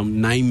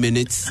 9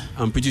 minutes.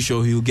 I'm pretty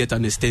sure he'll get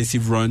an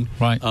extensive run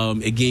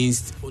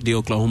against the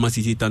Oklahoma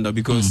City Thunder,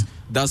 because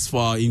thus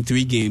far in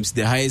 3 games,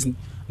 the highest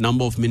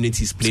number of minutes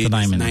he's played is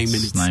 9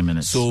 minutes. 9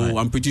 minutes. So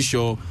I'm pretty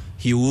sure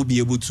he will be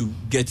able to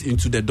get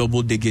into the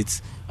double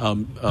digits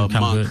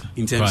mark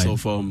in terms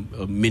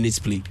of minutes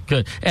played.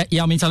 Good.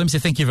 Let me say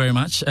thank you very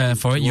much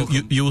for it.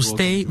 You'll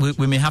stay.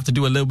 We may have to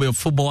do a little bit of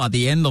football at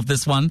the end of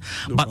this one,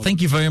 but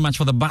thank you very much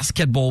for the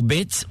basketball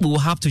bit. We'll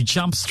have to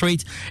jump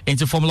straight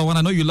into Formula 1.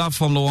 I know you love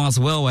Formula 1 as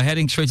well. We're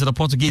heading straight to the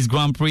Portuguese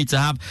Grand Prix to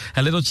have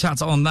a little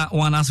chat on that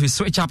one as we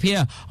switch up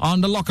here on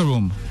The Locker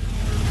Room.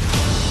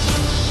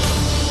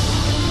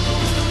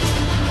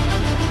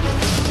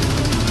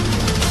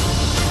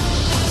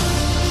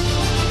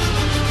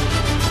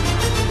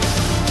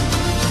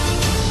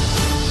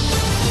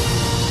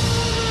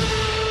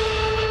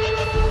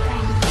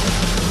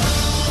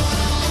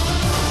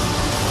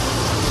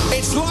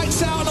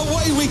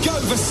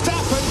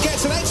 Verstappen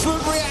gets an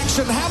excellent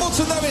reaction.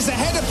 Hamilton, though, is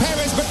ahead of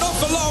Perez, but not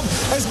for long,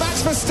 as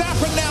Max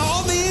Verstappen now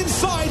on the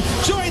inside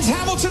joins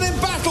Hamilton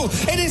battle.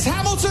 It is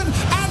Hamilton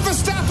and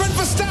Verstappen.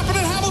 Verstappen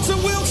and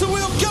Hamilton wheel to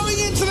wheel going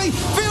into the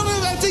field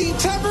of the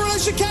temporal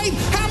chicane.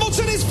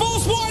 Hamilton is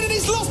forced wide and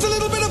he's lost a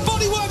little bit of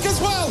bodywork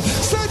as well.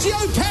 Sergio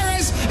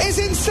Perez is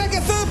in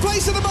third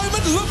place at the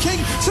moment, looking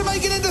to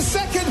make it into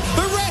second.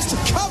 The rest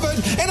covered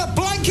in a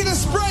blanket of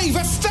spray.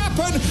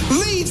 Verstappen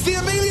leads the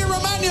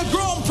Emilia-Romagna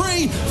Grand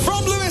Prix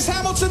from Lewis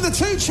Hamilton. The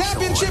two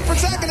championship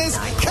protagonists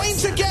came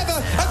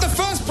together at the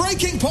first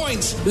breaking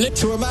point.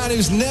 To a man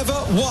who's never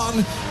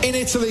won in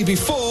Italy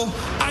before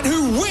and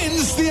who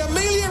wins the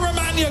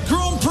Emilia-Romagna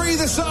Grand Prix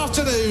this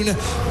afternoon.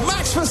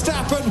 Max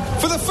Verstappen,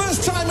 for the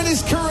first time in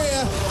his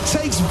career,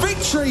 takes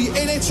victory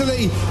in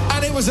Italy,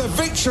 and it was a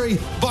victory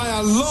by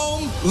a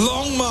long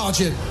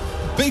margin.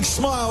 Big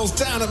smiles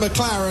down at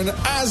McLaren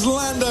as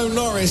Lando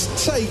Norris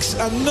takes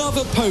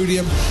another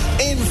podium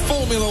in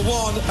Formula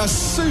One. A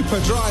super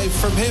drive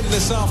from him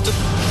this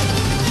afternoon.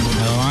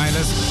 All right,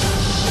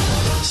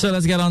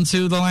 let's get on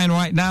to the line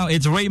right now.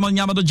 It's Raymond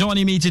Yamato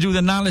joining me to do the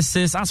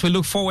analysis as we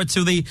look forward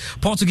to the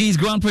Portuguese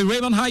Grand Prix.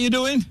 Raymond, how are you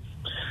doing?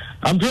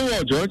 I'm doing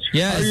well, George.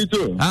 Yes. How are you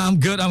doing? I'm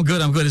good.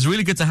 It's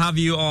really good to have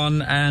you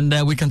on, and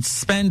we can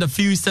spend a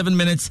few 7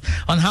 minutes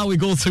on how we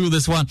go through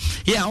this one.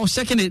 Yeah, I was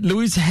checking it.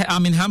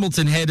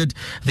 Hamilton headed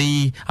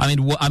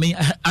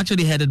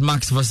headed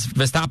Max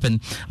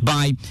Verstappen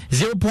by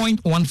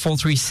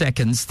 0.143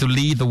 seconds to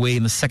lead the way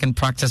in the second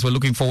practice. We're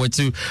looking forward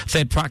to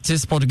third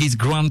practice, Portuguese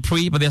Grand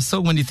Prix, but there's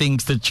so many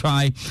things to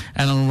try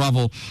and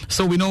unravel.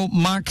 So we know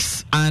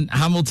Max and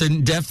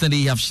Hamilton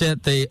definitely have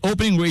shared the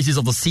opening races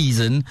of the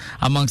season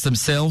amongst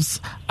themselves.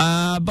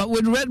 But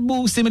with Red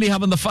Bull seemingly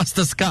having the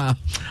fastest car,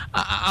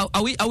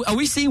 are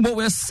we seeing what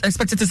we're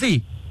expected to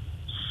see?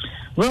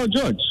 Well,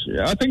 George,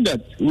 I think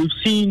that we've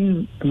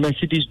seen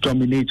Mercedes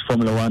dominate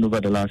Formula One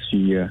over the last few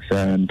years,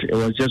 and it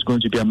was just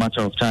going to be a matter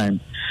of time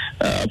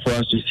for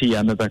us to see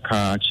another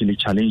car actually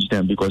challenge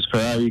them, because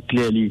Ferrari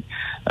clearly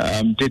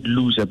did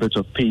lose a bit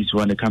of pace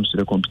when it comes to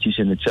the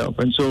competition itself.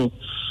 And so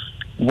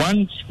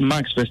once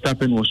Max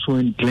Verstappen was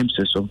showing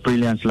glimpses of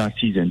brilliance last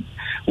season,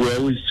 we're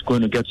always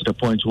going to get to the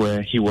point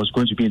where he was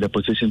going to be in the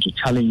position to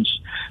challenge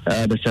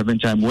the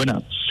seven-time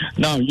winner.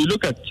 Now, you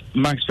look at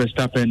Max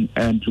Verstappen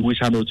and Lewis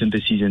Hamilton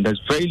this season, there's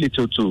very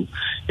little to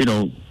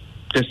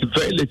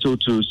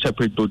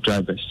separate both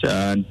drivers.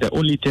 And the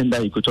only thing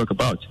that you could talk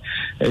about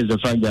is the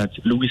fact that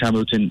Lewis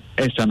Hamilton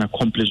is an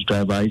accomplished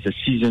driver. He's a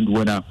seasoned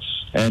winner,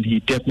 and he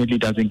definitely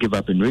doesn't give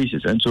up in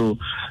races. And so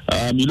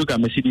you look at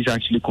Mercedes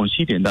actually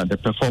conceding that the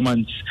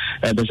performance,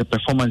 there's a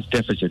performance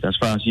deficit as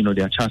far as,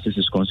 their chassis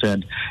is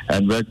concerned,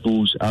 and Red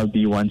Bull's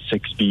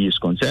RB16B is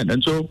concerned.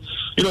 And so,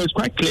 it's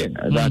quite clear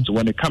that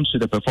when it comes to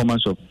the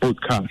performance of both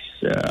cars,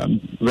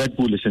 Red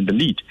Bull is in the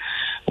lead.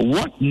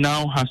 What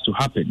now has to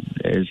happen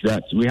is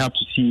that we have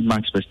to see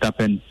Max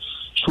Verstappen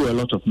show a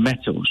lot of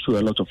mettle, show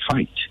a lot of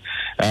fight,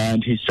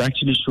 and he's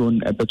actually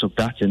shown a bit of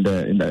that at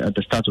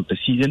the start of the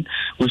season.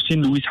 We've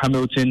seen Lewis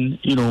Hamilton,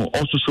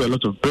 also show a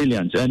lot of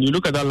brilliance. And you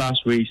look at that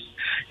last race,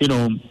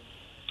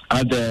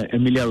 at the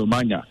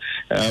Emilia-Romagna,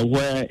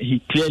 where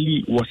he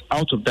clearly was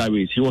out of that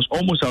race. He was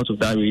almost out of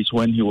that race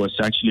when he was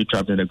actually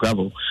trapped in the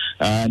gravel,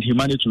 and he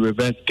managed to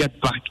reverse, get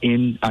back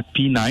in at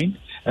P9,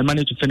 and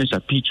managed to finish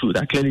at P2.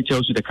 That clearly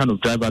tells you the kind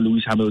of driver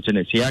Lewis Hamilton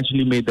is. He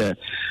actually made the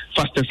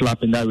fastest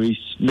lap in that race,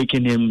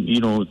 making him,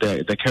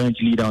 the current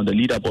leader on the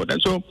leaderboard.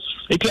 And so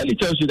it clearly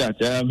tells you that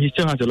he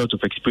still has a lot of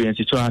experience.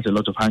 He still has a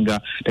lot of hunger.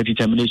 The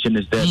determination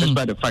is there,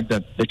 despite the fact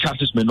that the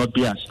chassis may not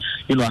be as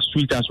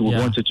sweet as we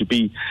want it to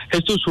be.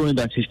 He's still showing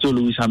that he's still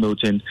Lewis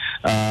Hamilton,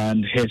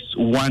 and he's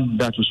one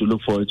that we should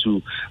look forward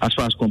to as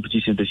far as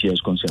competition this year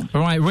is concerned.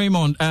 All right,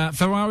 Raymond,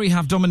 Ferrari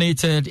have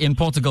dominated in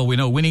Portugal, we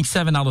know, winning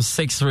 7 out of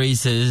 6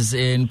 races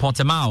in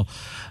Portimao.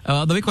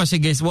 The big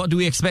question is, what do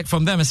we expect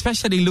from them,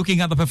 especially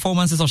looking at the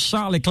performances of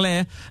Charles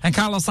Leclerc and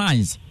Carlos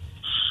Sainz?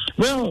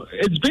 Well,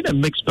 it's been a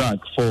mixed bag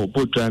for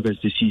both drivers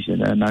this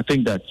season, and I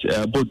think that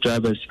both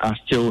drivers are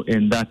still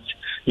in that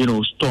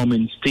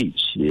storming stage.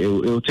 It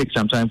will take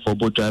some time for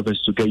both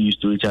drivers to get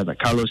used to each other.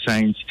 Carlos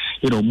Sainz,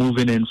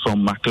 moving in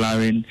from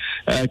McLaren,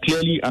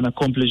 clearly an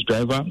accomplished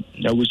driver.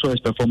 We saw his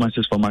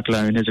performances for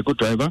McLaren. He's a good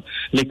driver.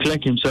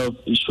 Leclerc himself,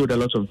 he showed a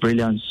lot of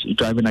brilliance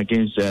driving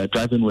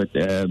with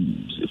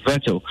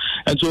Vettel.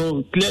 And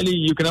so clearly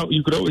you could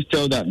always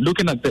tell that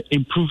looking at the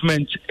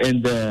improvement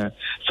in the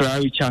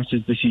Ferrari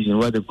chassis this season,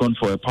 where they've gone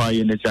for a power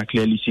unit that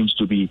clearly seems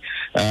to be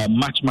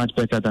much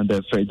better than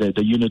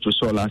the unit we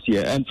saw last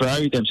year. And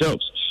Ferrari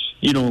themselves,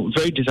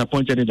 very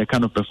disappointed in the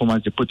kind of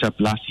performance they put up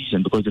last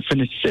season, because they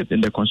finished 5th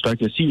in the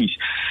Constructors' Series.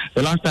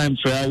 The last time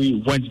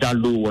Ferrari went that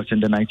low was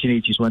in the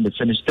 1980s when they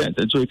finished 10th.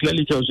 And so it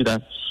clearly tells you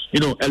that,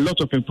 a lot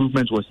of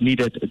improvement was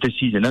needed this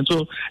season. And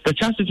so the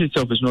chassis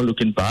itself is not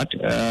looking bad.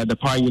 The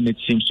power unit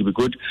seems to be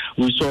good.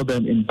 We saw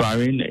them in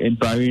Bahrain. In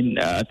Bahrain,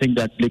 I think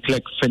that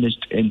Leclerc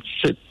finished in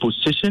 6th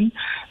position.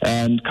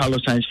 and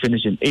Carlos Sainz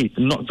finished in 8th.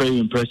 Not very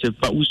impressive,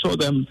 but we saw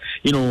them,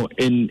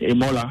 in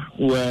Imola,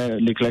 where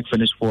Leclerc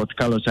finished 4th,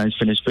 Carlos Sainz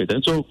finished 5th.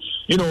 And so,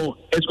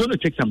 it's going to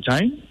take some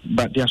time,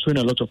 but they are showing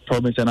a lot of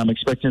promise, and I'm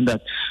expecting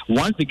that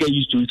once they get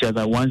used to each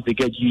other, once they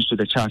get used to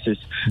the chassis,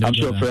 I'm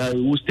sure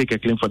Ferrari will stake a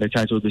claim for the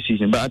title this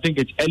season. But I think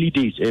it's early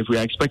days. If we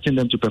are expecting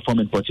them to perform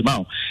in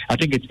Portimao, I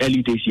think it's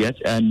early days yet,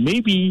 and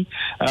maybe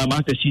as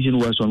the season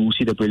wears on, we'll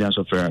see the brilliance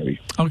of Ferrari.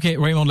 Okay,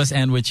 Raymond, let's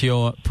end with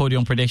your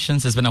podium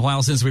predictions. It's been a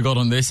while since we got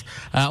on this.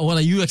 What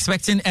are you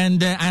expecting?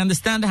 And I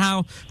understand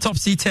how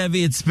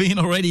topsy-turvy it's been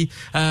already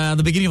at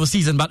the beginning of the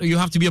season, but you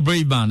have to be a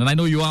brave man, and I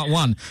know you are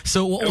one.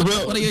 So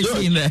what are you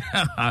seeing there?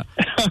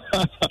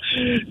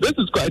 This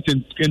is quite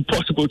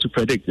impossible to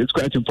predict. It's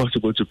quite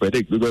impossible to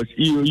predict because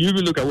you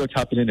look at what's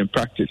happening in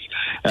practice.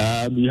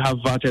 You have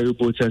Valtteri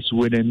Bottas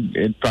winning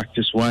in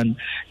practice 1.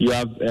 You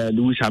have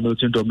Lewis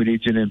Hamilton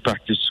dominating in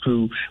practice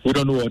 2. We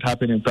don't know what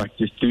happened in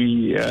practice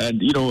 3.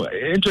 And,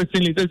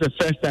 interestingly, this is the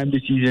first time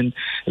this season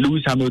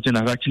Lewis Hamilton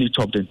has actually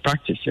topped in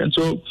practice. And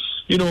so,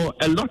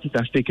 a lot is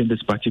at stake in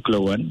this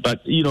particular one.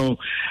 But, you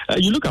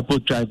look at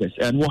both drivers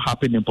and what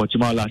happened in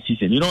Portimao last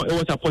season. It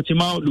was at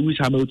Portimao, Lewis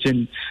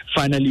Hamilton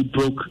finally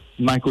broke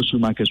Michael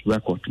Schumacher's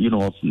record,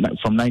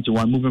 from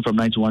 91, moving from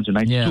 91 to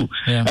 92.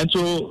 Yeah. And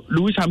so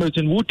Lewis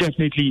Hamilton would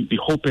definitely be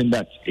hoping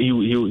that he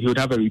would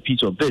have a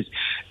repeat of this.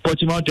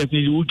 Portimao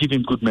definitely would give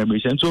him good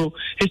memories. And so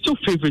he's still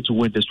favourite to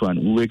win this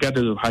one.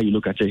 Regardless of how you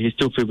look at it, he's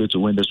still favourite to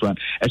win this one,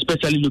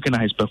 especially looking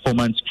at his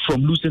performance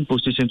from losing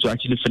position to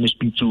actually finish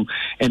P2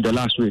 in the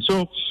last race.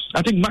 So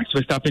I think Max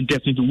Verstappen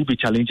definitely will be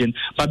challenging,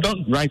 but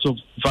don't write off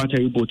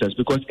Valtteri Bottas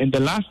because in the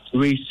last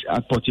race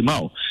at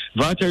Portimao,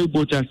 Valtteri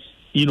Bottas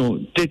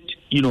did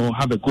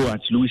have a go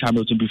at Lewis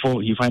Hamilton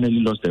before he finally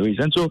lost the race.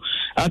 And so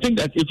I think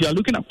that if you are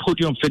looking at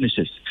podium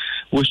finishes,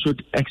 we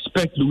should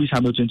expect Lewis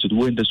Hamilton to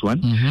win this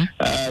one.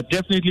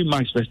 Definitely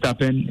Max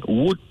Verstappen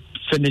would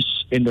finish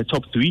in the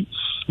top 3,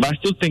 but I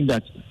still think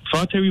that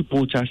Valtteri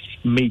Bottas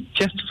may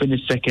just finish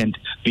second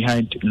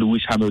behind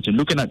Lewis Hamilton.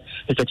 Looking at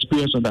his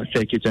experience on that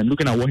circuit and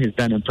looking at what he's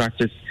done in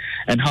practice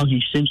and how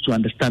he seems to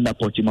understand that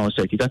Portimao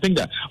circuit, I think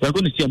that we're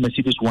going to see a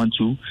Mercedes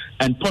 1-2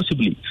 and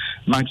possibly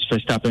Max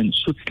Verstappen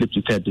should slip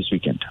to 3rd this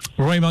weekend.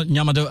 Raymond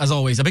Nyamado, as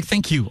always, a big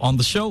thank you on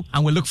the show,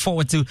 and we look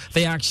forward to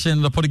the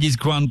action, the Portuguese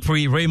Grand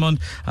Prix. Raymond,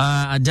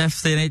 a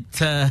definite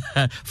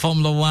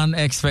Formula 1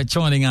 expert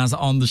joining us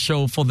on the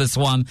show for this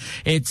one.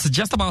 It's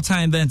just about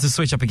time then to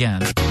switch up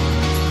again.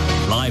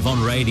 Live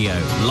on radio,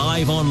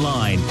 live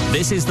online.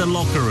 This is The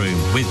Locker Room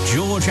with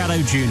George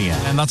Addo Jr.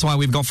 And that's why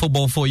we've got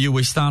football for you.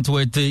 We start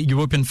with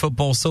European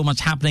football. So much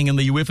happening in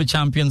the UEFA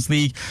Champions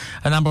League.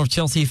 A number of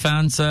Chelsea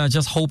fans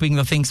just hoping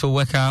that things will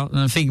work out.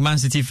 And I think Man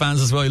City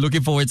fans as well. You're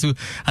looking forward to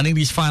an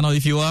English final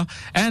if you are.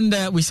 And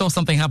we saw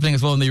something happening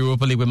as well in the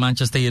Europa League with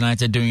Manchester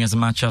United doing as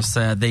much as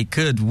they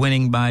could,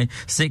 winning by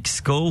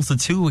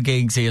 6-2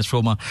 against AS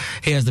Roma.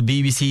 Here's the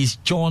BBC's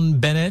John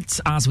Bennett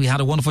as we had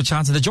a wonderful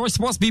chance in the Joy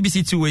Sports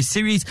BBC Two-Way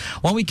Series.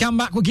 When we come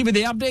back, we'll give you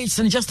the updates.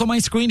 And just on my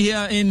screen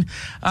here in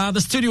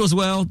the studio as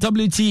well,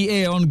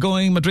 WTA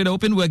ongoing, Madrid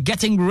Open. We're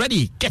getting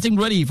ready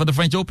for the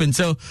French Open.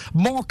 So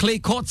more clay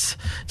court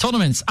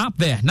tournaments up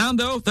there. Now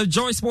though, the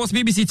Joy Sports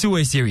BBC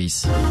Two-Way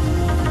Series.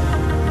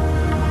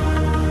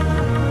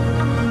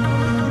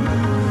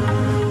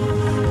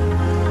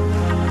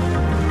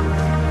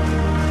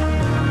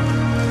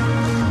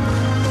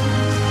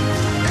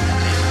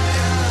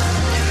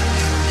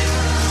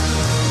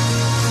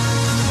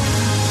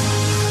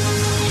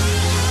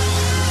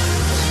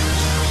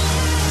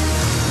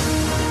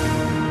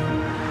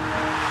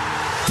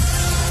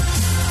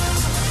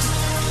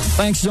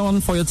 Thanks, John,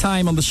 for your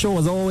time on the show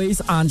as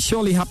always, and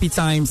surely happy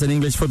times in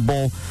English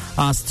football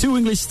as two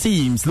English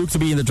teams look to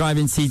be in the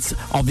driving seats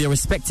of their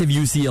respective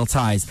UCL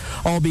ties,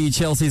 albeit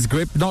Chelsea's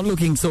grip not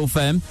looking so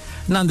firm.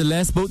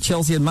 Nonetheless, both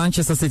Chelsea and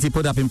Manchester City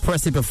put up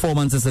impressive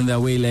performances in their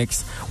away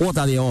legs. What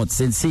are the odds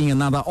in seeing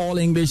another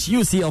all-English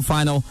UCL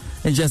final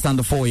in just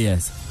under 4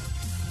 years?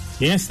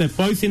 Yes, they're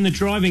both in the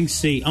driving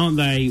seat, aren't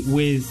they,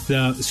 with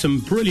some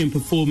brilliant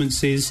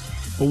performances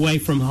away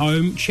from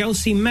home.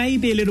 Chelsea may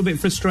be a little bit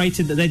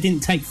frustrated that they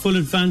didn't take full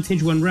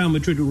advantage when Real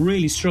Madrid were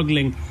really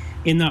struggling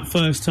in that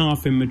first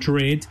half in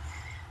Madrid.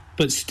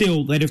 But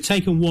still, they'd have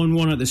taken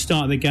 1-1 at the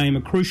start of the game,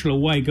 a crucial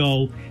away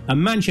goal.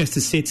 And Manchester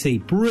City,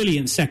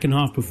 brilliant second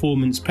half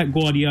performance. Pep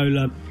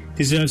Guardiola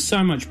deserves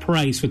so much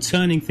praise for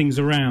turning things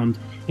around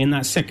in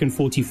that second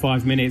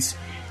 45 minutes.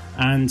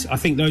 And I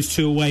think those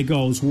two away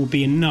goals will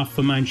be enough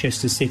for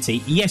Manchester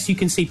City. Yes, you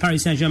can see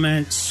Paris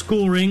Saint-Germain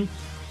scoring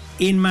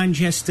in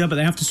Manchester, but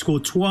they have to score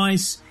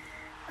twice.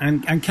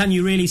 And can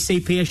you really see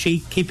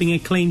PSG keeping a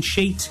clean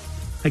sheet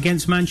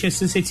against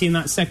Manchester City in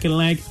that second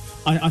leg?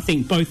 I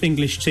think both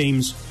English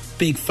teams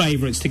big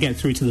favourites to get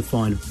through to the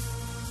final.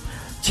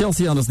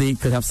 Chelsea honestly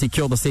could have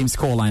secured the same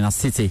scoreline as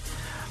City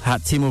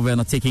had Timo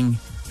Werner taking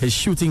his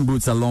shooting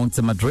boots along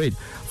to Madrid.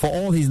 For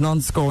all his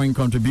non-scoring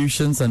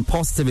contributions and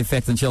positive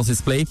effect on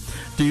Chelsea's play,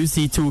 do you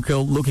see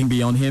Tuchel looking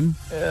beyond him?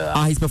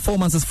 Are his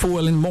performances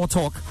fueling more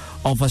talk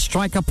of a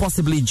striker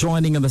possibly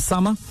joining in the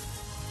summer?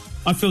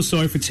 I feel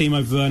sorry for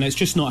Timo Werner. It's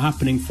just not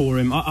happening for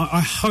him.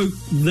 I hope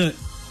that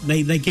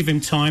they give him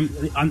time.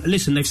 And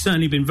listen, they've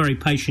certainly been very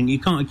patient. You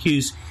can't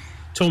accuse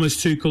Thomas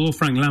Tuchel or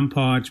Frank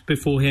Lampard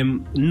before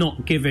him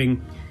not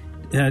giving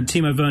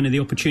Timo Werner the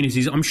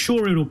opportunities. I'm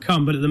sure it'll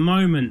come, but at the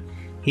moment,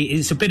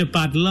 it's a bit of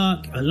bad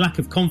luck, a lack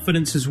of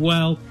confidence as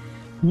well.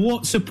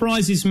 What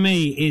surprises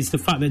me is the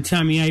fact that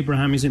Tammy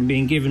Abraham isn't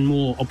being given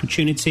more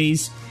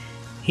opportunities.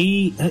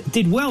 He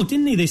did well,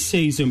 didn't he, this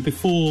season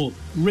before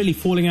really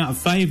falling out of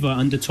favour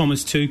under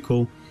Thomas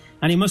Tuchel.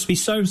 And it must be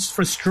so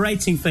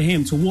frustrating for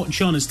him to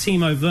watch on as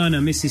Timo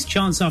Werner misses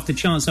chance after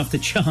chance after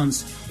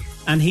chance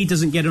and he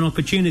doesn't get an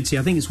opportunity.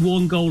 I think it's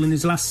 1 goal in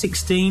his last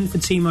 16 for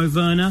Timo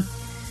Werner.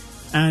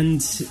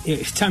 And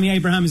Tammy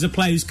Abraham is a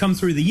player who's come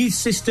through the youth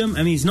system. I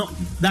mean, he's not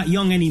that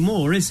young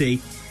anymore, is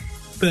he?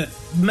 But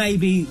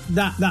maybe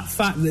that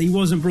fact that he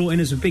wasn't brought in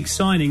as a big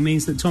signing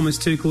means that Thomas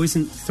Tuchel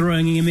isn't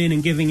throwing him in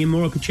and giving him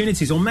more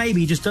opportunities. Or maybe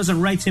he just doesn't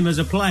rate him as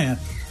a player.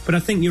 But I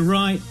think you're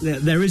right.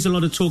 There is a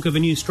lot of talk of a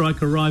new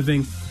striker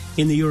arriving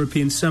in the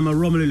European summer.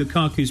 Romelu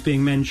Lukaku's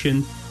being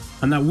mentioned,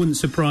 and that wouldn't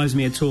surprise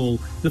me at all.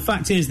 The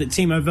fact is that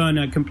Timo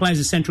Werner can play as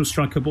a central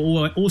striker, but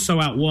also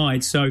out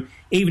wide. So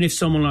even if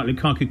someone like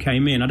Lukaku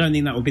came in, I don't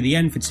think that would be the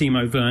end for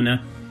Timo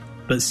Werner.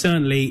 But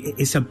certainly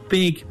it's a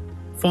big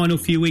final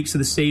few weeks of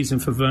the season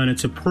for Werner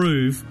to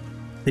prove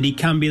that he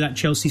can be that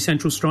Chelsea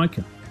central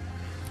striker.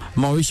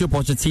 Mauricio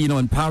Pochettino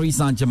and Paris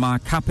Saint-Germain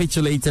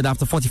capitulated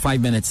after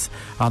 45 minutes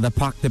at the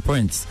Parc des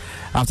Princes.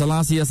 After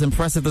last year's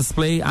impressive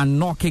display and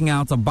knocking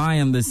out a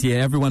Bayern this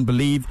year, everyone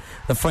believed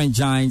the French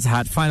giants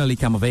had finally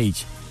come of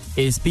age.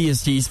 Is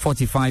PSG's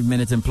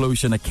 45-minute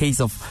implosion a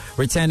case of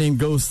returning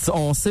ghosts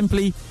or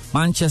simply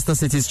Manchester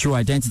City's true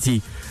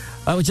identity?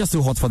 Just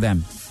too hot for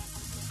them?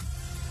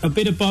 A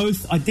bit of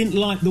both. I didn't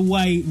like the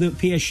way that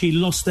PSG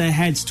lost their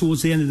heads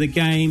towards the end of the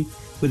game,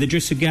 with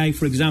Idrissa Gueye,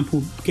 for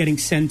example, getting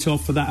sent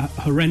off for that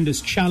horrendous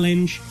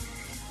challenge.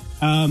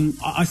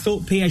 I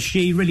thought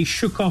PSG really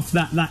shook off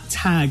that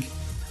tag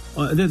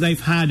that they've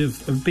had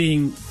of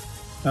being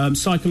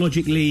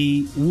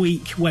psychologically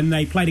weak when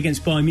they played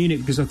against Bayern Munich,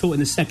 because I thought in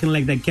the second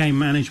leg their game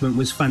management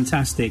was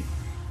fantastic.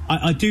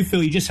 I do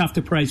feel you just have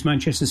to praise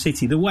Manchester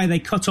City. The way they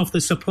cut off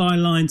the supply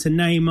line to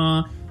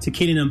Neymar, to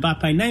Kylian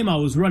Mbappe.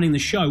 Neymar was running the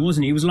show,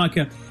 wasn't he? He was like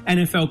an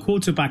NFL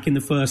quarterback in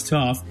the first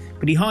half,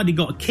 but he hardly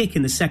got a kick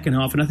in the second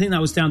half, and I think that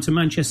was down to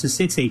Manchester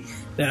City.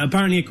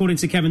 Apparently, according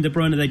to Kevin De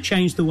Bruyne, they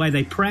changed the way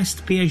they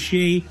pressed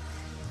PSG,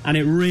 and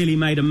it really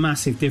made a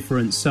massive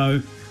difference.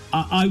 So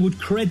I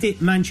would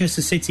credit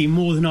Manchester City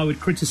more than I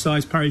would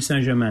criticise Paris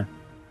Saint-Germain.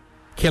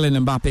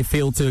 Kylian Mbappe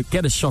failed to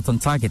get a shot on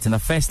target in the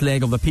first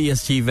leg of the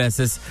PSG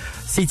versus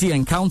City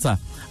encounter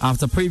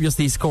after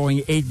previously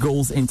scoring 8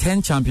 goals in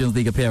 10 Champions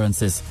League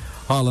appearances.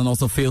 Haaland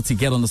also failed to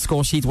get on the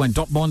score sheet when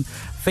Dortmund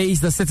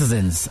faced the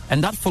Citizens,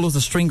 and that follows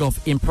a string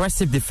of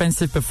impressive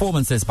defensive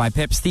performances by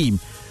Pep's team.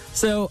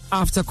 So,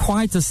 after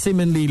quite a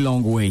seemingly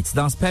long wait,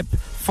 does Pep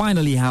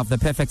finally have the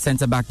perfect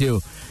centre-back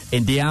duo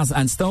in Diaz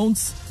and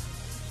Stones?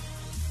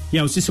 Yeah,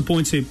 I was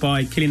disappointed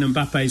by Kylian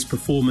Mbappe's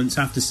performance,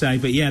 I have to say.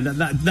 But yeah,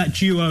 that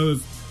duo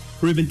of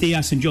Ruben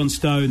Diaz and John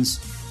Stones,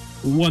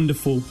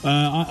 wonderful.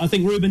 I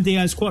think Ruben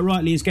Diaz, quite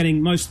rightly, is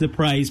getting most of the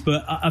praise.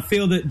 But I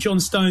feel that John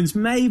Stones,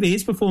 maybe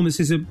his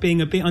performances are being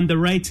a bit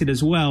underrated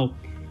as well.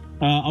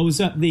 I was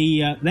at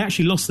they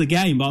actually lost the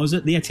game, but I was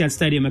at the Etihad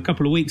Stadium a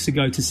couple of weeks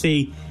ago to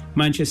see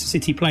Manchester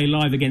City play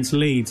live against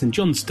Leeds. And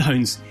John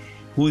Stones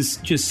was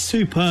just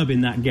superb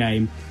in that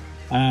game.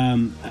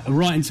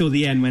 Right until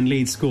the end when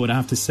Leeds scored, I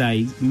have to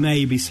say,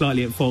 maybe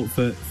slightly at fault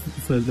for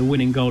the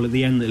winning goal at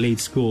the end that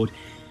Leeds scored.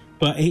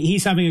 But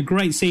he's having a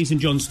great season,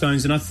 John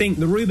Stones, and I think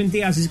the Ruben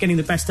Diaz is getting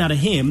the best out of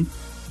him,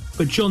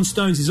 but John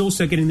Stones is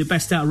also getting the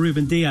best out of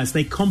Ruben Diaz.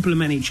 They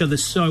complement each other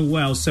so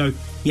well. So,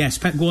 yes,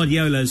 Pep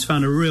Guardiola has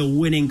found a real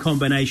winning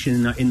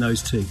combination in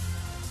those two.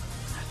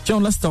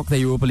 John, let's talk the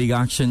Europa League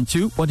action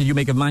too. What did you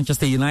make of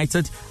Manchester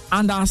United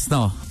and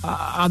Arsenal?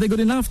 Are they good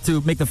enough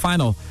to make the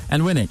final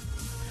and win it?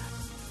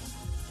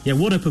 Yeah,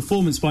 what a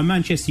performance by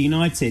Manchester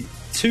United.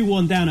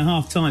 2-1 down at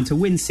half-time to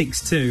win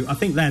 6-2. I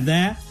think they're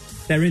there.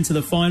 They're into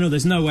the final.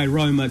 There's no way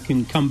Roma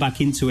can come back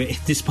into it,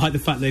 despite the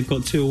fact they've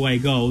got 2 away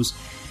goals.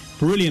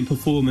 Brilliant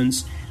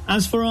performance.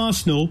 As for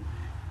Arsenal,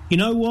 you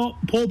know what?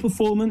 Poor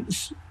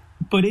performance.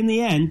 But in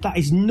the end, that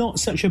is not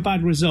such a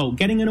bad result.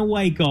 Getting an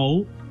away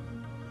goal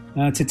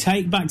to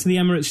take back to the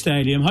Emirates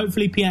Stadium.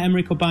 Hopefully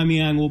Pierre-Emerick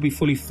Aubameyang will be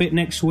fully fit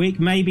next week.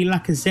 Maybe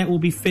Lacazette will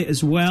be fit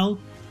as well.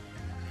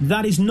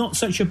 That is not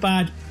such a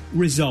bad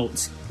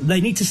result.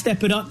 They need to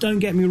step it up, don't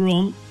get me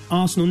wrong.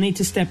 Arsenal need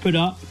to step it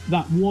up.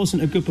 That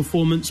wasn't a good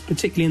performance,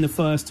 particularly in the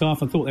first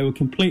half. I thought they were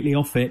completely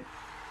off it.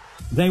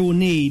 They will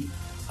need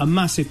a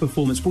massive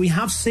performance. But we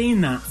have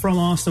seen that from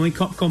Arsenal in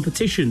cup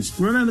competitions.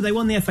 Remember, they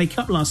won the FA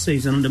Cup last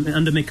season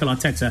under Mikel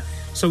Arteta.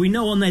 So we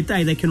know on their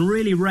day they can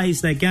really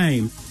raise their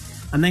game.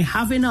 And they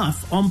have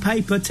enough on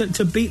paper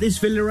to beat this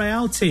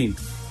Villarreal team.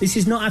 This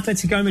is not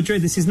Atletico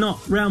Madrid. This is not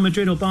Real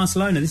Madrid or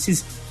Barcelona. This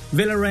is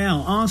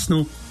Villarreal.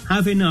 Arsenal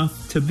have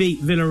enough to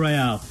beat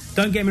Villarreal.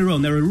 Don't get me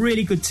wrong, they're a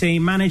really good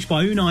team managed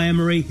by Unai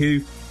Emery,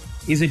 who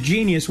is a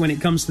genius when it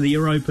comes to the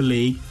Europa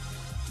League,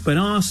 but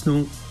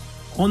Arsenal,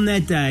 on their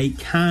day,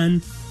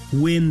 can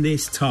win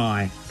this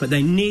tie. But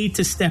they need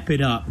to step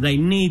it up. They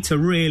need to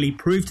really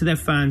prove to their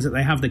fans that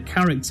they have the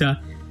character,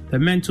 the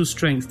mental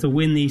strength to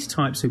win these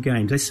types of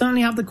games. They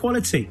certainly have the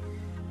quality.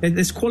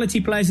 There's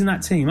quality players in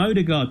that team.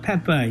 Odegaard,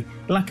 Pepe,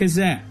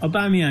 Lacazette,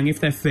 Aubameyang, if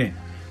they're fit,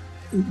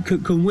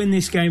 could win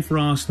this game for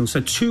Arsenal.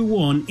 So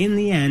 2-1 in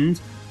the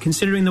end,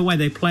 considering the way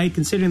they played,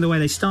 considering the way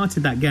they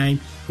started that game,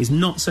 is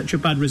not such a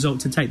bad result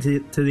to take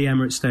to the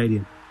Emirates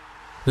Stadium.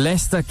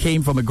 Leicester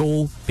came from a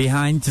goal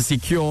behind to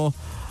secure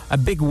a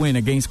big win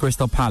against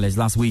Crystal Palace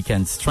last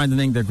weekend,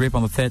 strengthening their grip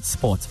on the third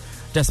spot.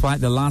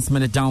 Despite the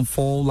last-minute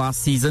downfall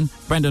last season,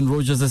 Brendan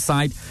Rodgers'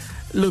 side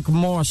look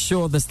more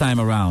assured this time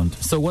around.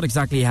 So what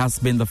exactly has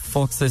been the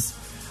Foxes'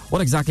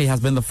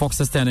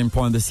 turning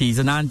point this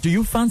season, and do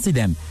you fancy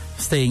them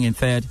staying in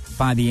third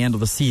by the end of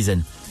the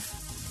season?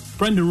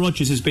 Brendan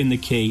Rodgers has been the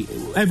key.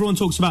 Everyone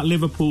talks about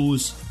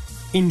Liverpool's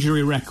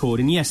injury record,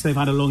 and yes, they've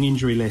had a long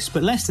injury list,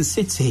 but Leicester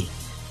City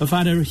have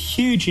had a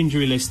huge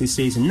injury list this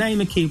season.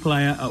 Name a key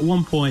player at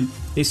one point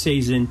this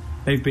season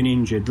they've been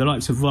injured. The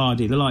likes of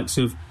Vardy, the likes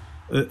of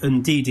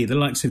Ndidi, the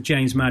likes of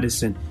James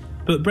Maddison.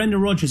 But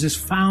Brendan Rodgers has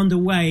found a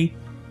way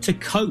to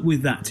cope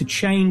with that, to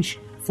change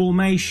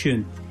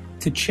formation,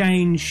 to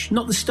change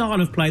not the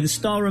style of play. The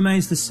style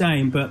remains the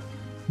same, but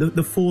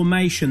the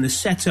formation, the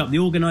setup, the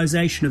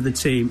organisation of the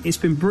team. It's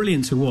been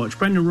brilliant to watch.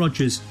 Brendan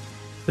Rodgers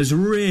has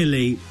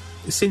really,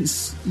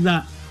 since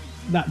that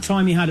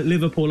time he had at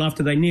Liverpool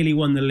after they nearly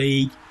won the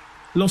league,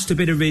 lost a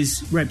bit of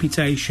his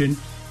reputation,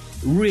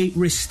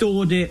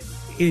 restored it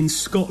in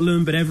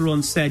Scotland, but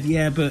everyone said,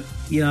 yeah, but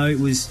it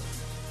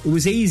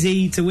was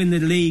easy to win the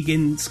league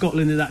in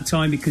Scotland at that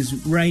time because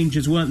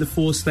Rangers weren't the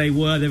force they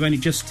were. They've only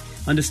just,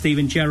 under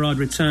Steven Gerrard,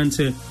 returned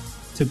to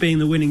being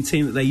the winning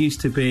team that they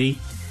used to be.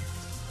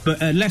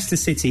 But at Leicester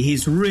City,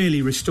 he's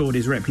really restored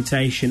his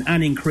reputation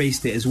and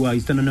increased it as well.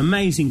 He's done an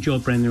amazing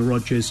job, Brendan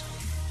Rodgers.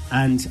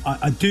 And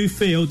I do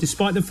feel,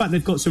 despite the fact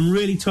they've got some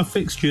really tough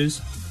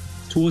fixtures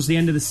towards the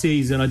end of the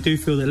season, I do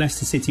feel that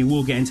Leicester City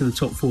will get into the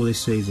top four this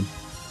season.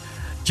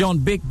 John,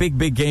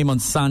 big game on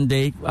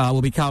Sunday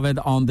will be covered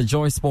on the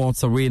Joy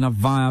Sports Arena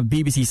via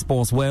BBC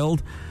Sports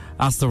World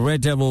as the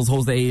Red Devils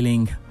host the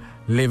ailing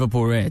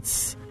Liverpool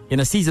Reds. In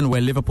a season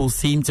where Liverpool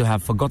seem to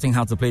have forgotten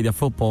how to play their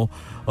football,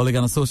 Ole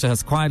Gunnar Solskjaer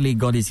has quietly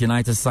got his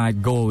United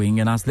side going,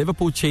 and as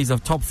Liverpool chase a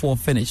top four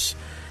finish,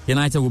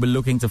 United will be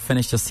looking to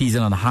finish the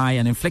season on high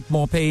and inflict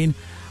more pain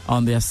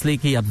on their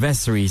sleeky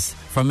adversaries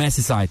from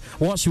Merseyside.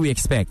 What should we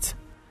expect?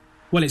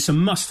 Well, it's a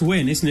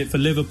must-win, isn't it, for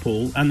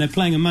Liverpool? And they're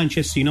playing a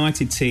Manchester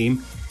United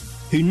team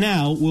who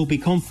now will be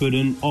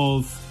confident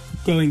of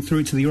going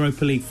through to the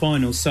Europa League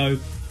final. So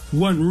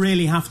won't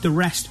really have to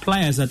rest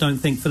players, I don't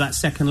think, for that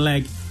second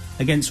leg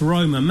against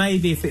Roma.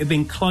 Maybe if it had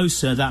been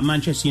closer, that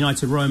Manchester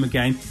United-Roma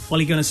game,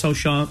 Ole Gunnar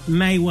Solskjaer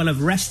may well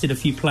have rested a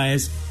few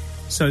players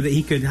so that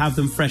he could have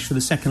them fresh for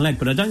the second leg.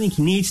 But I don't think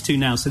he needs to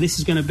now. So this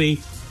is going to be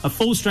a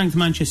full-strength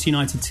Manchester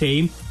United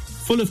team,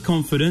 full of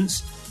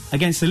confidence,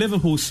 against the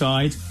Liverpool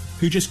side,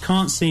 who just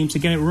can't seem to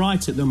get it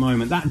right at the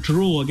moment. That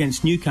draw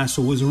against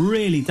Newcastle was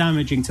really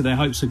damaging to their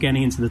hopes of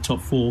getting into the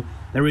top four.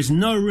 There is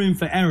no room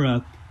for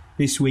error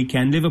this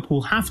weekend.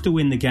 Liverpool have to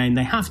win the game.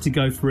 They have to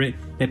go for it.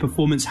 Their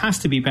performance has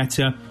to be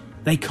better.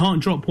 They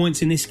can't drop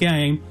points in this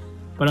game.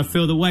 But I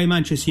feel the way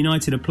Manchester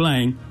United are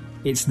playing,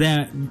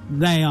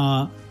 they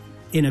are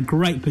in a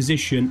great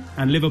position,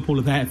 and Liverpool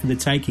are there for the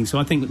taking. So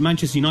I think that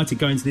Manchester United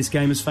go into this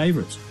game as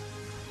favourites.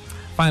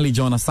 Finally,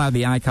 John, aside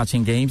the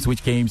eye-catching games,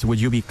 which games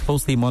would you be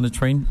closely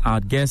monitoring?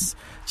 I'd guess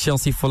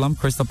Chelsea, Fulham,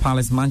 Crystal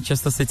Palace,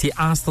 Manchester City,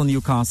 Arsenal,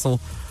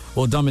 Newcastle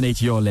will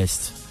dominate your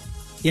list.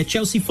 Yeah,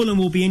 Chelsea, Fulham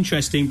will be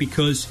interesting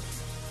because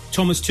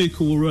Thomas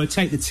Tuchel will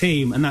rotate the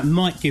team, and that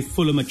might give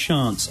Fulham a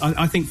chance.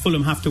 I think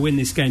Fulham have to win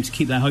this game to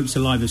keep their hopes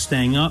alive of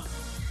staying up.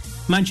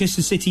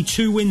 Manchester City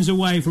 2 wins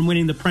away from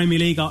winning the Premier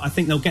League. I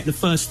think they'll get the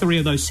first 3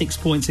 of those 6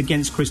 points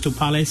against Crystal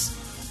Palace.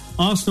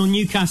 Arsenal,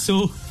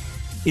 Newcastle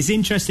is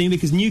interesting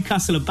because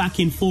Newcastle are back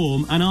in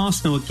form, and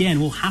Arsenal again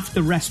will have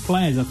to rest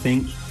players, I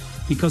think,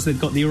 because they've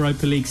got the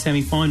Europa League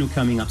semi-final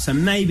coming up. So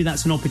maybe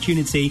that's an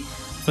opportunity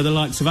for the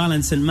likes of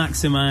Alan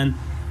St-Maximin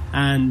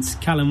and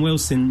Callum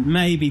Wilson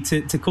maybe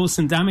to cause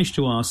some damage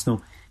to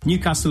Arsenal.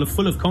 Newcastle are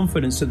full of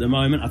confidence at the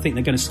moment. I think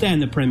they're going to stay in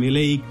the Premier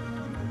League.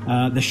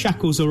 The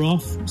shackles are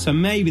off, so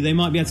maybe they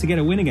might be able to get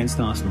a win against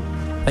Arsenal.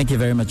 Thank you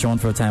very much, John,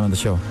 for your time on the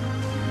show.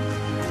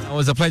 It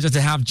was a pleasure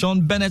to have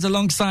John Bennett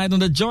alongside on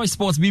the Joy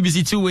Sports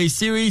BBC Two-Way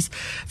Series.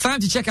 Time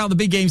to check out the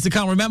big games to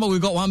come. Remember, we've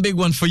got one big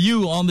one for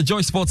you on the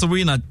Joy Sports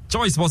Arena.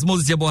 Joy Sports,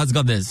 Moses Yabo has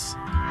got this.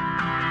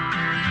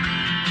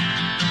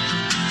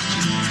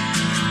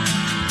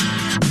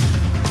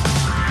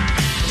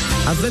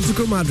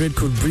 Atletico Madrid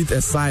could breathe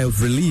a sigh of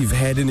relief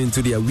heading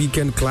into their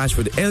weekend clash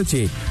with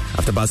Elche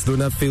after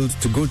Barcelona failed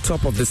to go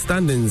top of the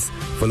standings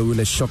following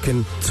a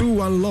shocking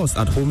 2-1 loss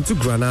at home to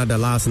Granada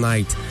last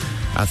night.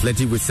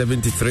 Atleti with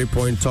 73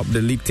 points top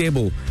the league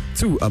table,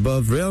 2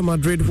 above Real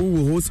Madrid, who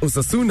will host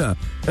Osasuna,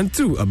 and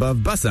 2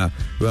 above Barca,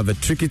 who have a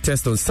tricky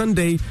test on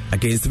Sunday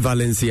against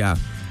Valencia.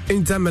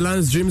 Inter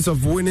Milan's dreams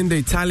of winning the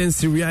Italian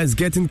Serie A is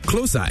getting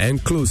closer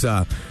and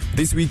closer.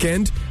 This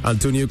weekend,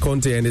 Antonio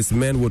Conte and his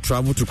men will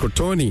travel to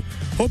Crotone,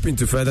 hoping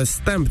to further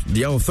stamp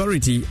their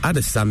authority at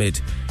the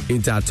summit.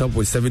 Inter are top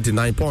with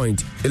 79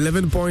 points,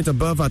 11 points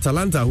above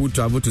Atalanta, who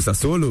travel to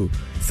Sassuolo,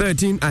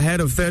 13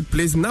 ahead of third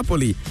place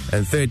Napoli,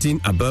 and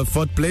 13 above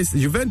fourth place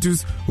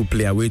Juventus, who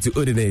play away to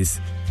Udinese.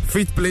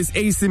 Fifth place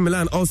AC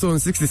Milan, also on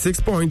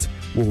 66 points,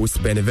 will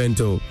host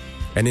Benevento.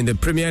 And in the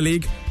Premier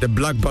League, the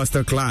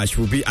blockbuster clash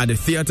will be at the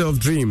Theatre of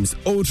Dreams,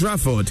 Old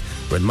Trafford,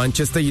 when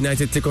Manchester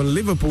United take on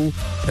Liverpool,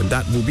 and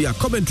that will be a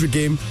commentary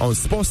game on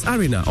Sports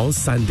Arena on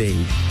Sunday.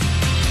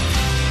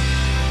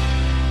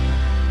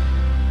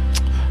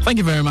 Thank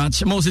you very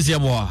much, Moses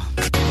Yabwa.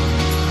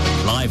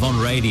 Live on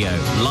radio,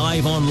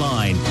 live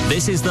online,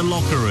 this is The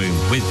Locker Room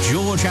with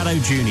George Addo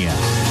Jr.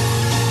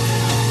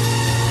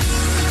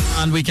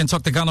 And we can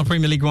talk the Ghana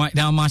Premier League right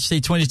now. Match day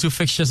 22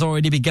 fixtures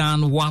already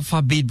began.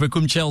 Wafa beat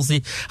Berekum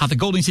Chelsea at the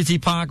Golden City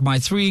Park by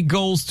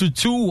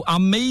 3-2.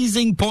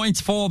 Amazing points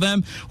for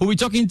them. We'll be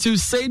talking to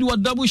Seydou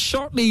Adabu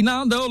shortly.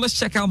 Now, though, let's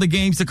check out the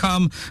games to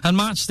come. And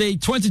match day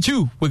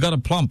 22, we got a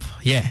plump.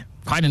 Yeah,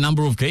 quite a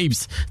number of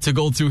games to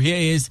go through. Here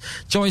is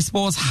Joy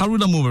Sports'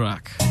 Haruna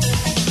Mubarak.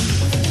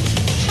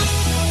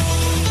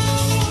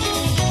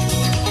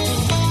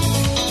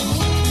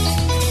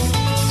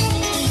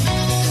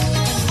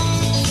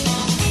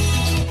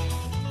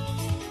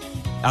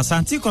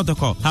 Asante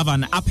Kotoko have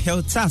an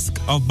uphill task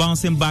of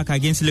bouncing back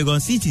against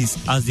Lagos Cities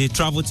as they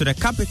travel to the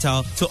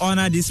capital to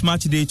honor this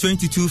match day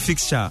 22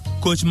 fixture.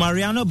 Coach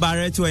Mariano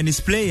Barreto and his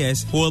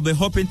players will be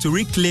hoping to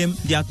reclaim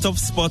their top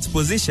spot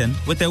position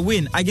with a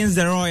win against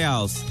the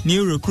Royals.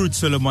 New recruit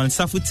Solomon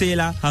Safu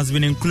Taylor has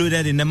been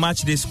included in the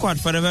match day squad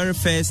for the very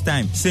first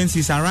time since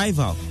his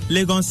arrival.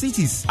 Lagos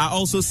Cities are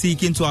also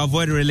seeking to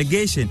avoid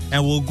relegation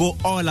and will go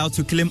all out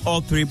to claim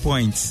all 3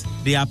 points.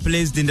 They are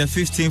placed in the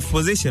 15th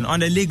position on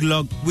the league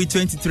log with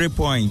 23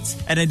 points,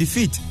 and a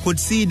defeat could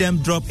see them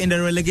drop in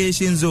the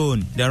relegation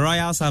zone. The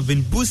Royals have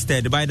been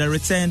boosted by the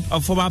return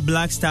of former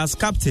Black Stars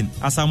captain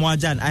Asamoah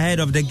Gyan ahead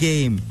of the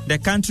game. The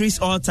country's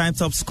all-time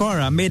top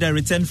scorer made a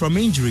return from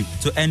injury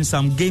to earn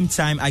some game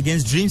time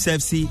against Dreams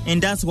FC in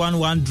that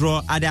 1-1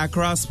 draw at the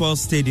Accra Sports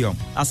Stadium.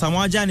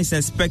 Asamoah Gyan is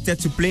expected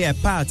to play a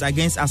part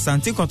against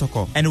Asante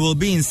Kotoko and will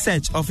be in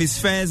search of his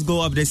first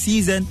goal of the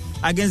season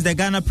against the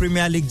Ghana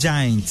Premier League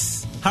Giants.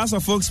 House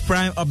of Oak's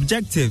prime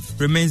objective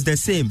remains the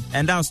same,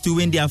 and that's to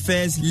win their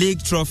first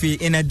league trophy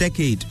in a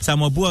decade.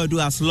 Samuel Buadu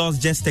has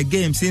lost just a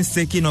game since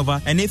taking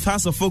over, and if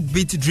House of Oak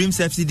beat Dreams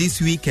FC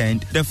this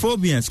weekend, the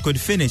Phobians could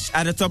finish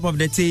at the top of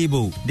the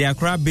table. The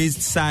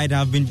Accra-based side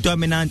have been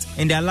dominant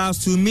in their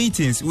last 2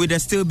 meetings with the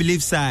Still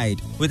Believe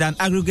side, with an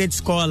aggregate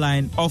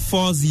scoreline of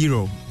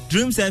 4-0.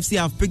 Dreams FC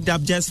have picked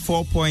up just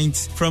 4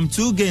 points from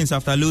 2 games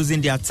after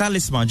losing their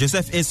talisman,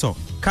 Joseph Eso.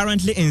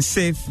 Currently in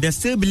 5th, the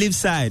Still Believe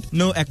side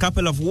know a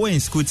couple of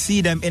wins could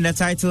see them in the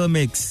title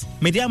mix.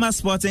 Mediama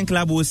Sporting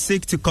Club will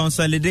seek to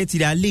consolidate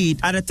their lead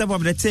at the top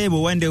of the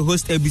table when they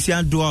host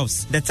Ebisian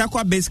Dwarfs. The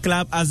Takwa-based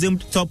club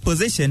assumed top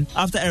position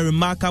after a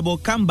remarkable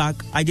comeback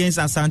against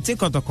Asante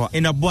Kotoko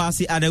in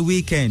Obuasi at the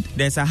weekend.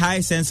 There's a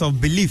high sense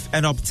of belief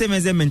and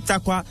optimism in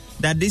Takwa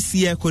that this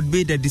year could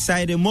be the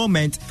deciding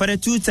moment for the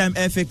 2-time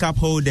FA Cup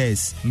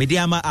holders.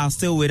 Mediama are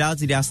still without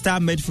their star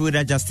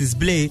midfielder Justice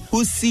Blay,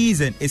 whose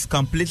season is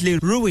completely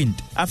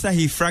ruined after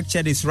he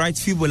fractured his right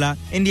fibula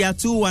in their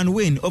 2-1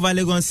 win over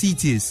Lagos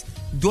Cities.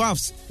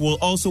 Dwarfs will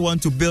also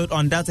want to build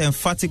on that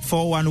emphatic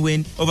 4-1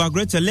 win over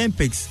Great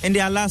Olympics in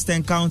their last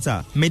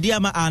encounter.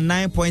 Mediama are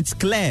 9 points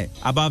clear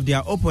above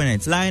their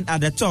opponents, lying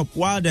at the top,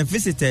 while the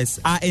visitors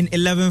are in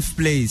 11th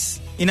place.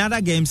 In other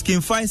games,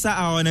 King Faisal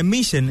are on a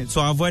mission to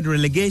avoid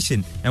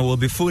relegation and will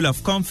be full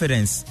of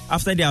confidence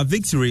after their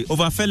victory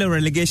over fellow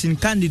relegation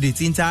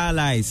candidate Inter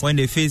Allies when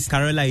they face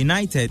Karola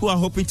United, who are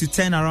hoping to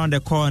turn around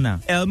the corner.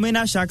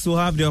 Elmina Sharks will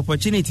have the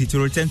opportunity to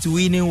return to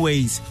winning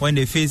ways when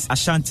they face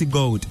Ashanti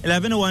Gold.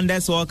 11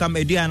 Wonders welcome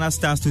Ediana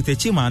Stars to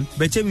Techiman.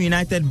 Bechem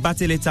United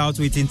battle it out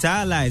with Inter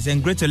Allies,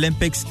 and Great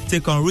Olympics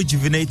take on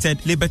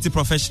rejuvenated Liberty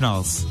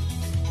Professionals.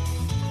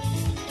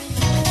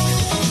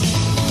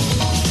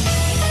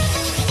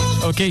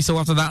 Okay, so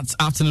after that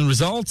afternoon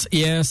result,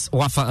 yes,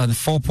 Wafa at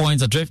 4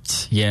 points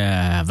adrift.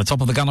 Yeah, the top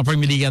of the Ghana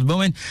Premier League at the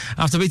moment.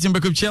 After beating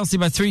Berekum Chelsea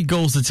by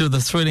 3-2, the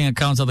thrilling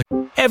accounts of the...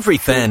 Every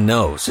fan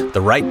knows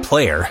the right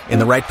player in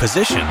the right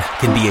position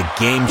can be a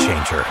game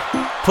changer.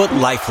 Put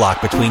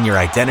LifeLock between your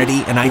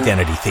identity and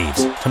identity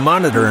thieves to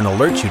monitor and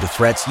alert you to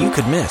threats you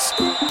could miss.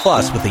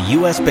 Plus, with a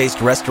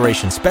U.S.-based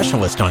restoration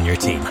specialist on your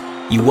team,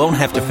 you won't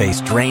have to face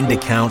drained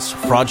accounts,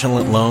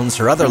 fraudulent loans,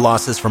 or other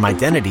losses from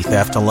identity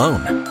theft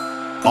alone.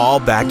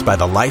 All backed by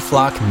the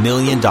LifeLock $1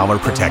 Million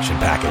Protection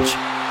Package.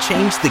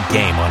 Change the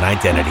game on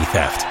identity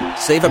theft.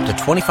 Save up to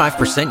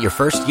 25% your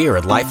first year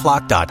at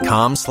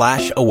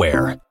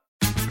LifeLock.com/aware.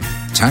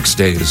 Tax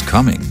day is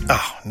coming.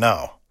 Oh,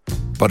 no.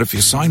 But if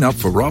you sign up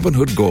for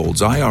Robinhood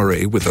Gold's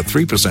IRA with a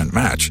 3%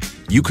 match,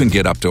 you can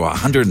get up to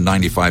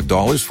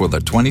 $195 for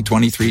the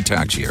 2023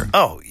 tax year.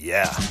 Oh,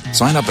 yeah.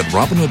 Sign up at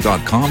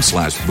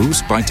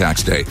Robinhood.com/boost by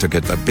tax day to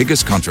get the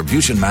biggest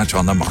contribution match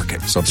on the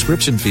market.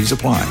 Subscription fees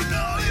apply.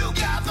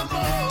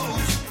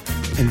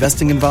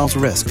 Investing involves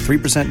risk.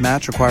 3%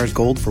 match requires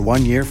gold for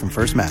 1 year from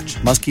first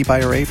match. Must keep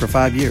IRA for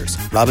 5 years.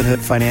 Robinhood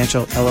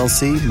Financial,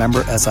 LLC,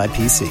 member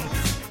SIPC.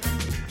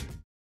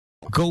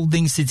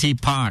 Golden City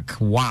Park.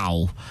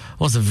 Wow. It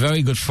was a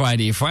very good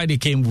Friday. Friday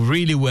came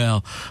really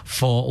well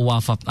for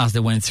Wafa as they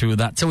went through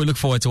that. So we look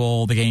forward to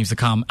all the games to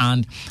come.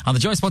 And on the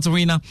Joy Sports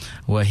Arena,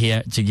 we're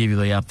here to give you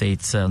the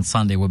updates on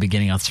Sunday. We're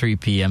beginning at 3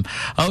 p.m.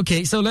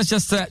 Okay, so let's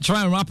just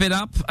try and wrap it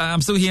up.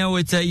 I'm still here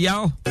with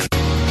Yao.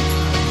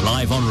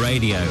 Live on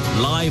radio,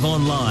 live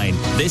online.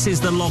 This is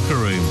The Locker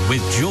Room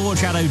with George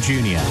Addo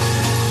Jr.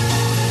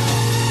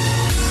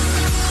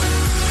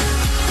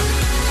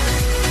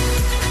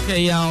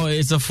 Okay, Yao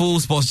is a full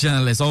sports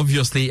journalist,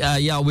 obviously.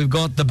 Yao, we've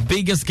got the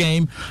biggest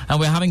game, and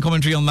we're having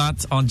commentary on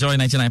that on Joy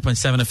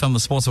 99.7 FM, the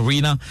Sports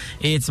Arena.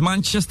 It's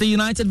Manchester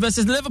United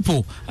versus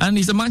Liverpool, and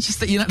he's a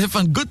Manchester United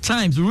fan. Good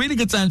times, really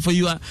good times for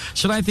you.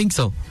 Should I think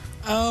so?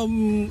 A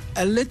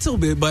little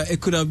bit, but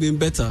it could have been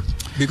better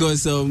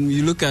because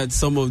you look at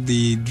some of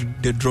the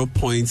drop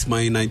points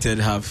Man United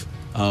have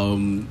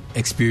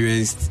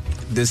experienced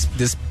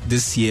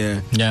this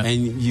year,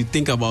 and you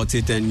think about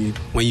it, and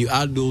when you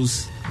add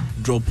those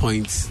drop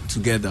points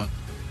together,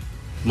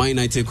 Man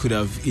United could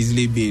have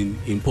easily been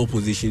in pole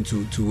position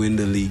to win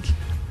the league.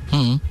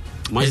 Man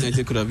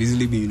United could have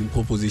easily been in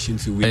pole position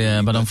to win.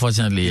 Yeah, but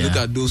unfortunately, look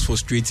at those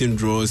frustrating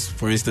draws.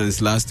 For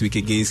instance, last week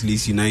against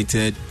Leeds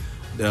United.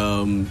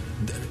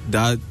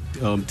 That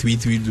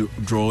 3-3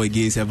 draw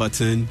against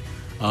Everton,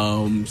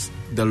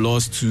 the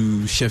loss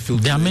to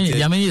Sheffield. There are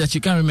many that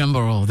you can't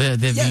remember all. They've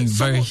been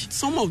very.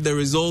 Some of the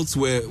results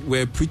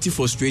were pretty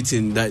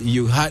frustrating. That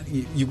you had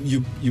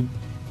you.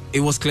 It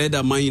was clear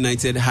that Man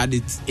United had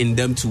it in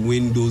them to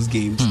win those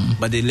games,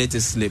 but they let it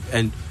slip.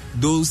 And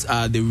those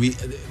are the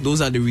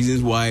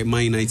reasons why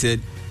Man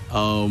United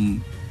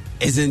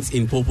isn't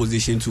in pole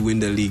position to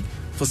win the league.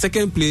 For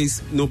second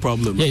place, no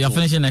problem. Yeah, you're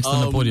finishing next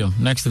on the podium,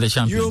 next to the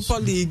champions. Europa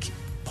League,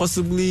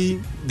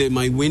 possibly they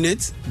might win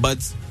it,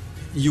 but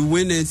you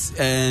win it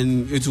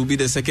and it will be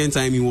the second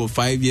time in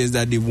 5 years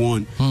that they've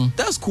won.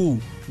 That's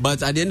cool.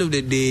 But at the end of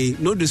the day,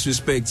 no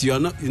disrespect.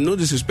 No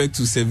disrespect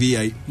to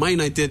Sevilla. Man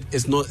United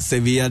is not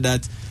Sevilla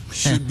that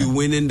should be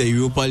winning the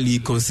Europa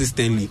League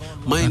consistently.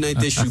 Man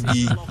United should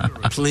be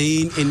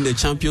playing in the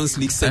Champions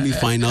League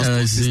semi-finals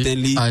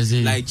consistently,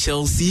 like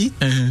Chelsea.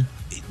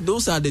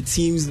 Those are the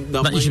teams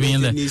that you should be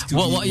in there.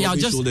 Yeah,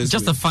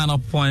 just a final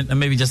point, and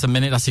maybe just a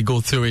minute as you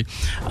go through it.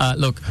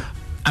 Look,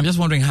 I'm just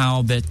wondering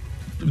how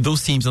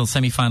those teams in the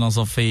semi-finals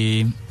of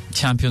a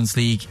Champions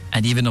League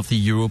and even of the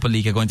Europa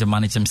League are going to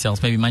manage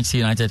themselves. Maybe Manchester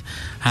United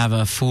have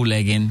a full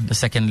leg in the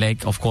second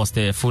leg. Of course,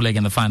 they're full leg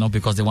in the final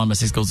because they won by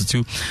 6 goals to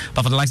 2.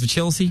 But for the likes of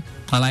Chelsea,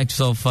 the likes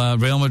of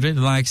Real Madrid,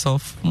 the likes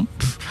of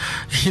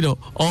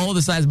all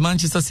the sides,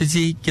 Manchester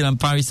City,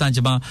 Paris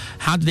Saint-Germain,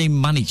 how do they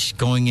manage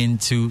going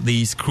into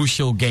these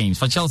crucial games?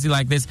 For Chelsea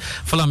like this,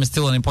 Fulham is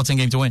still an important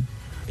game to win.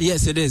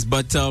 Yes, it is.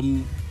 But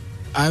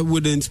I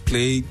wouldn't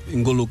play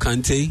N'Golo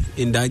Kante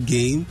in that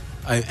game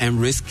and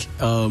risk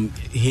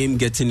him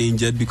getting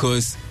injured,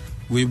 because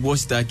we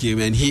watched that game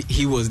and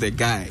he was the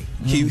guy.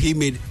 He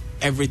made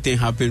everything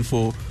happen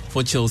for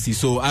Chelsea,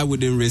 so I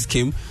wouldn't risk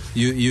him.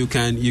 You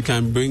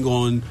can bring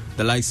on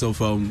the likes of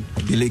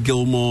Billy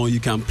Gilmore. You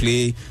can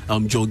play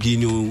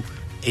Jorginho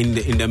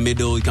in the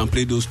middle. You can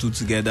play those two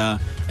together,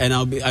 and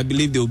I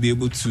believe they'll be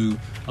able to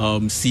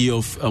see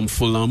off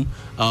Fulham.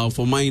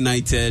 For Man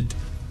United,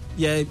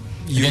 you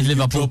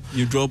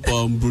drop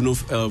Bruno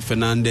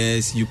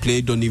Fernandes, you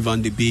play Donny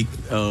van de Beek,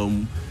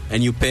 and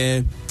you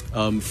pair.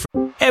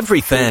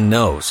 Every fan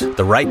knows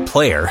the right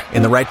player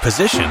in the right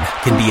position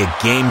can be a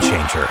game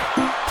changer.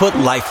 Put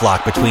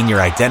LifeLock between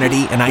your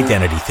identity and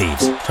identity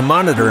thieves to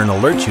monitor and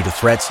alert you to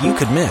threats you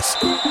could miss.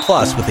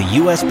 Plus, with a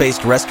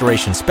U.S.-based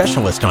restoration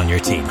specialist on your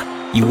team,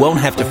 you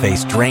won't have to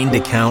face drained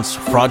accounts,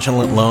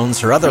 fraudulent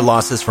loans, or other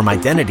losses from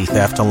identity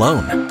theft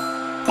alone.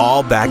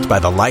 All backed by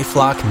the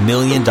LifeLock $1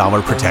 Million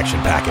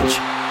Protection Package.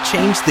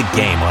 Change the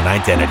game on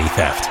identity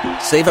theft.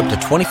 Save up to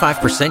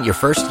 25% your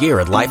first year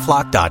at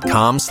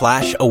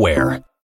LifeLock.com/aware.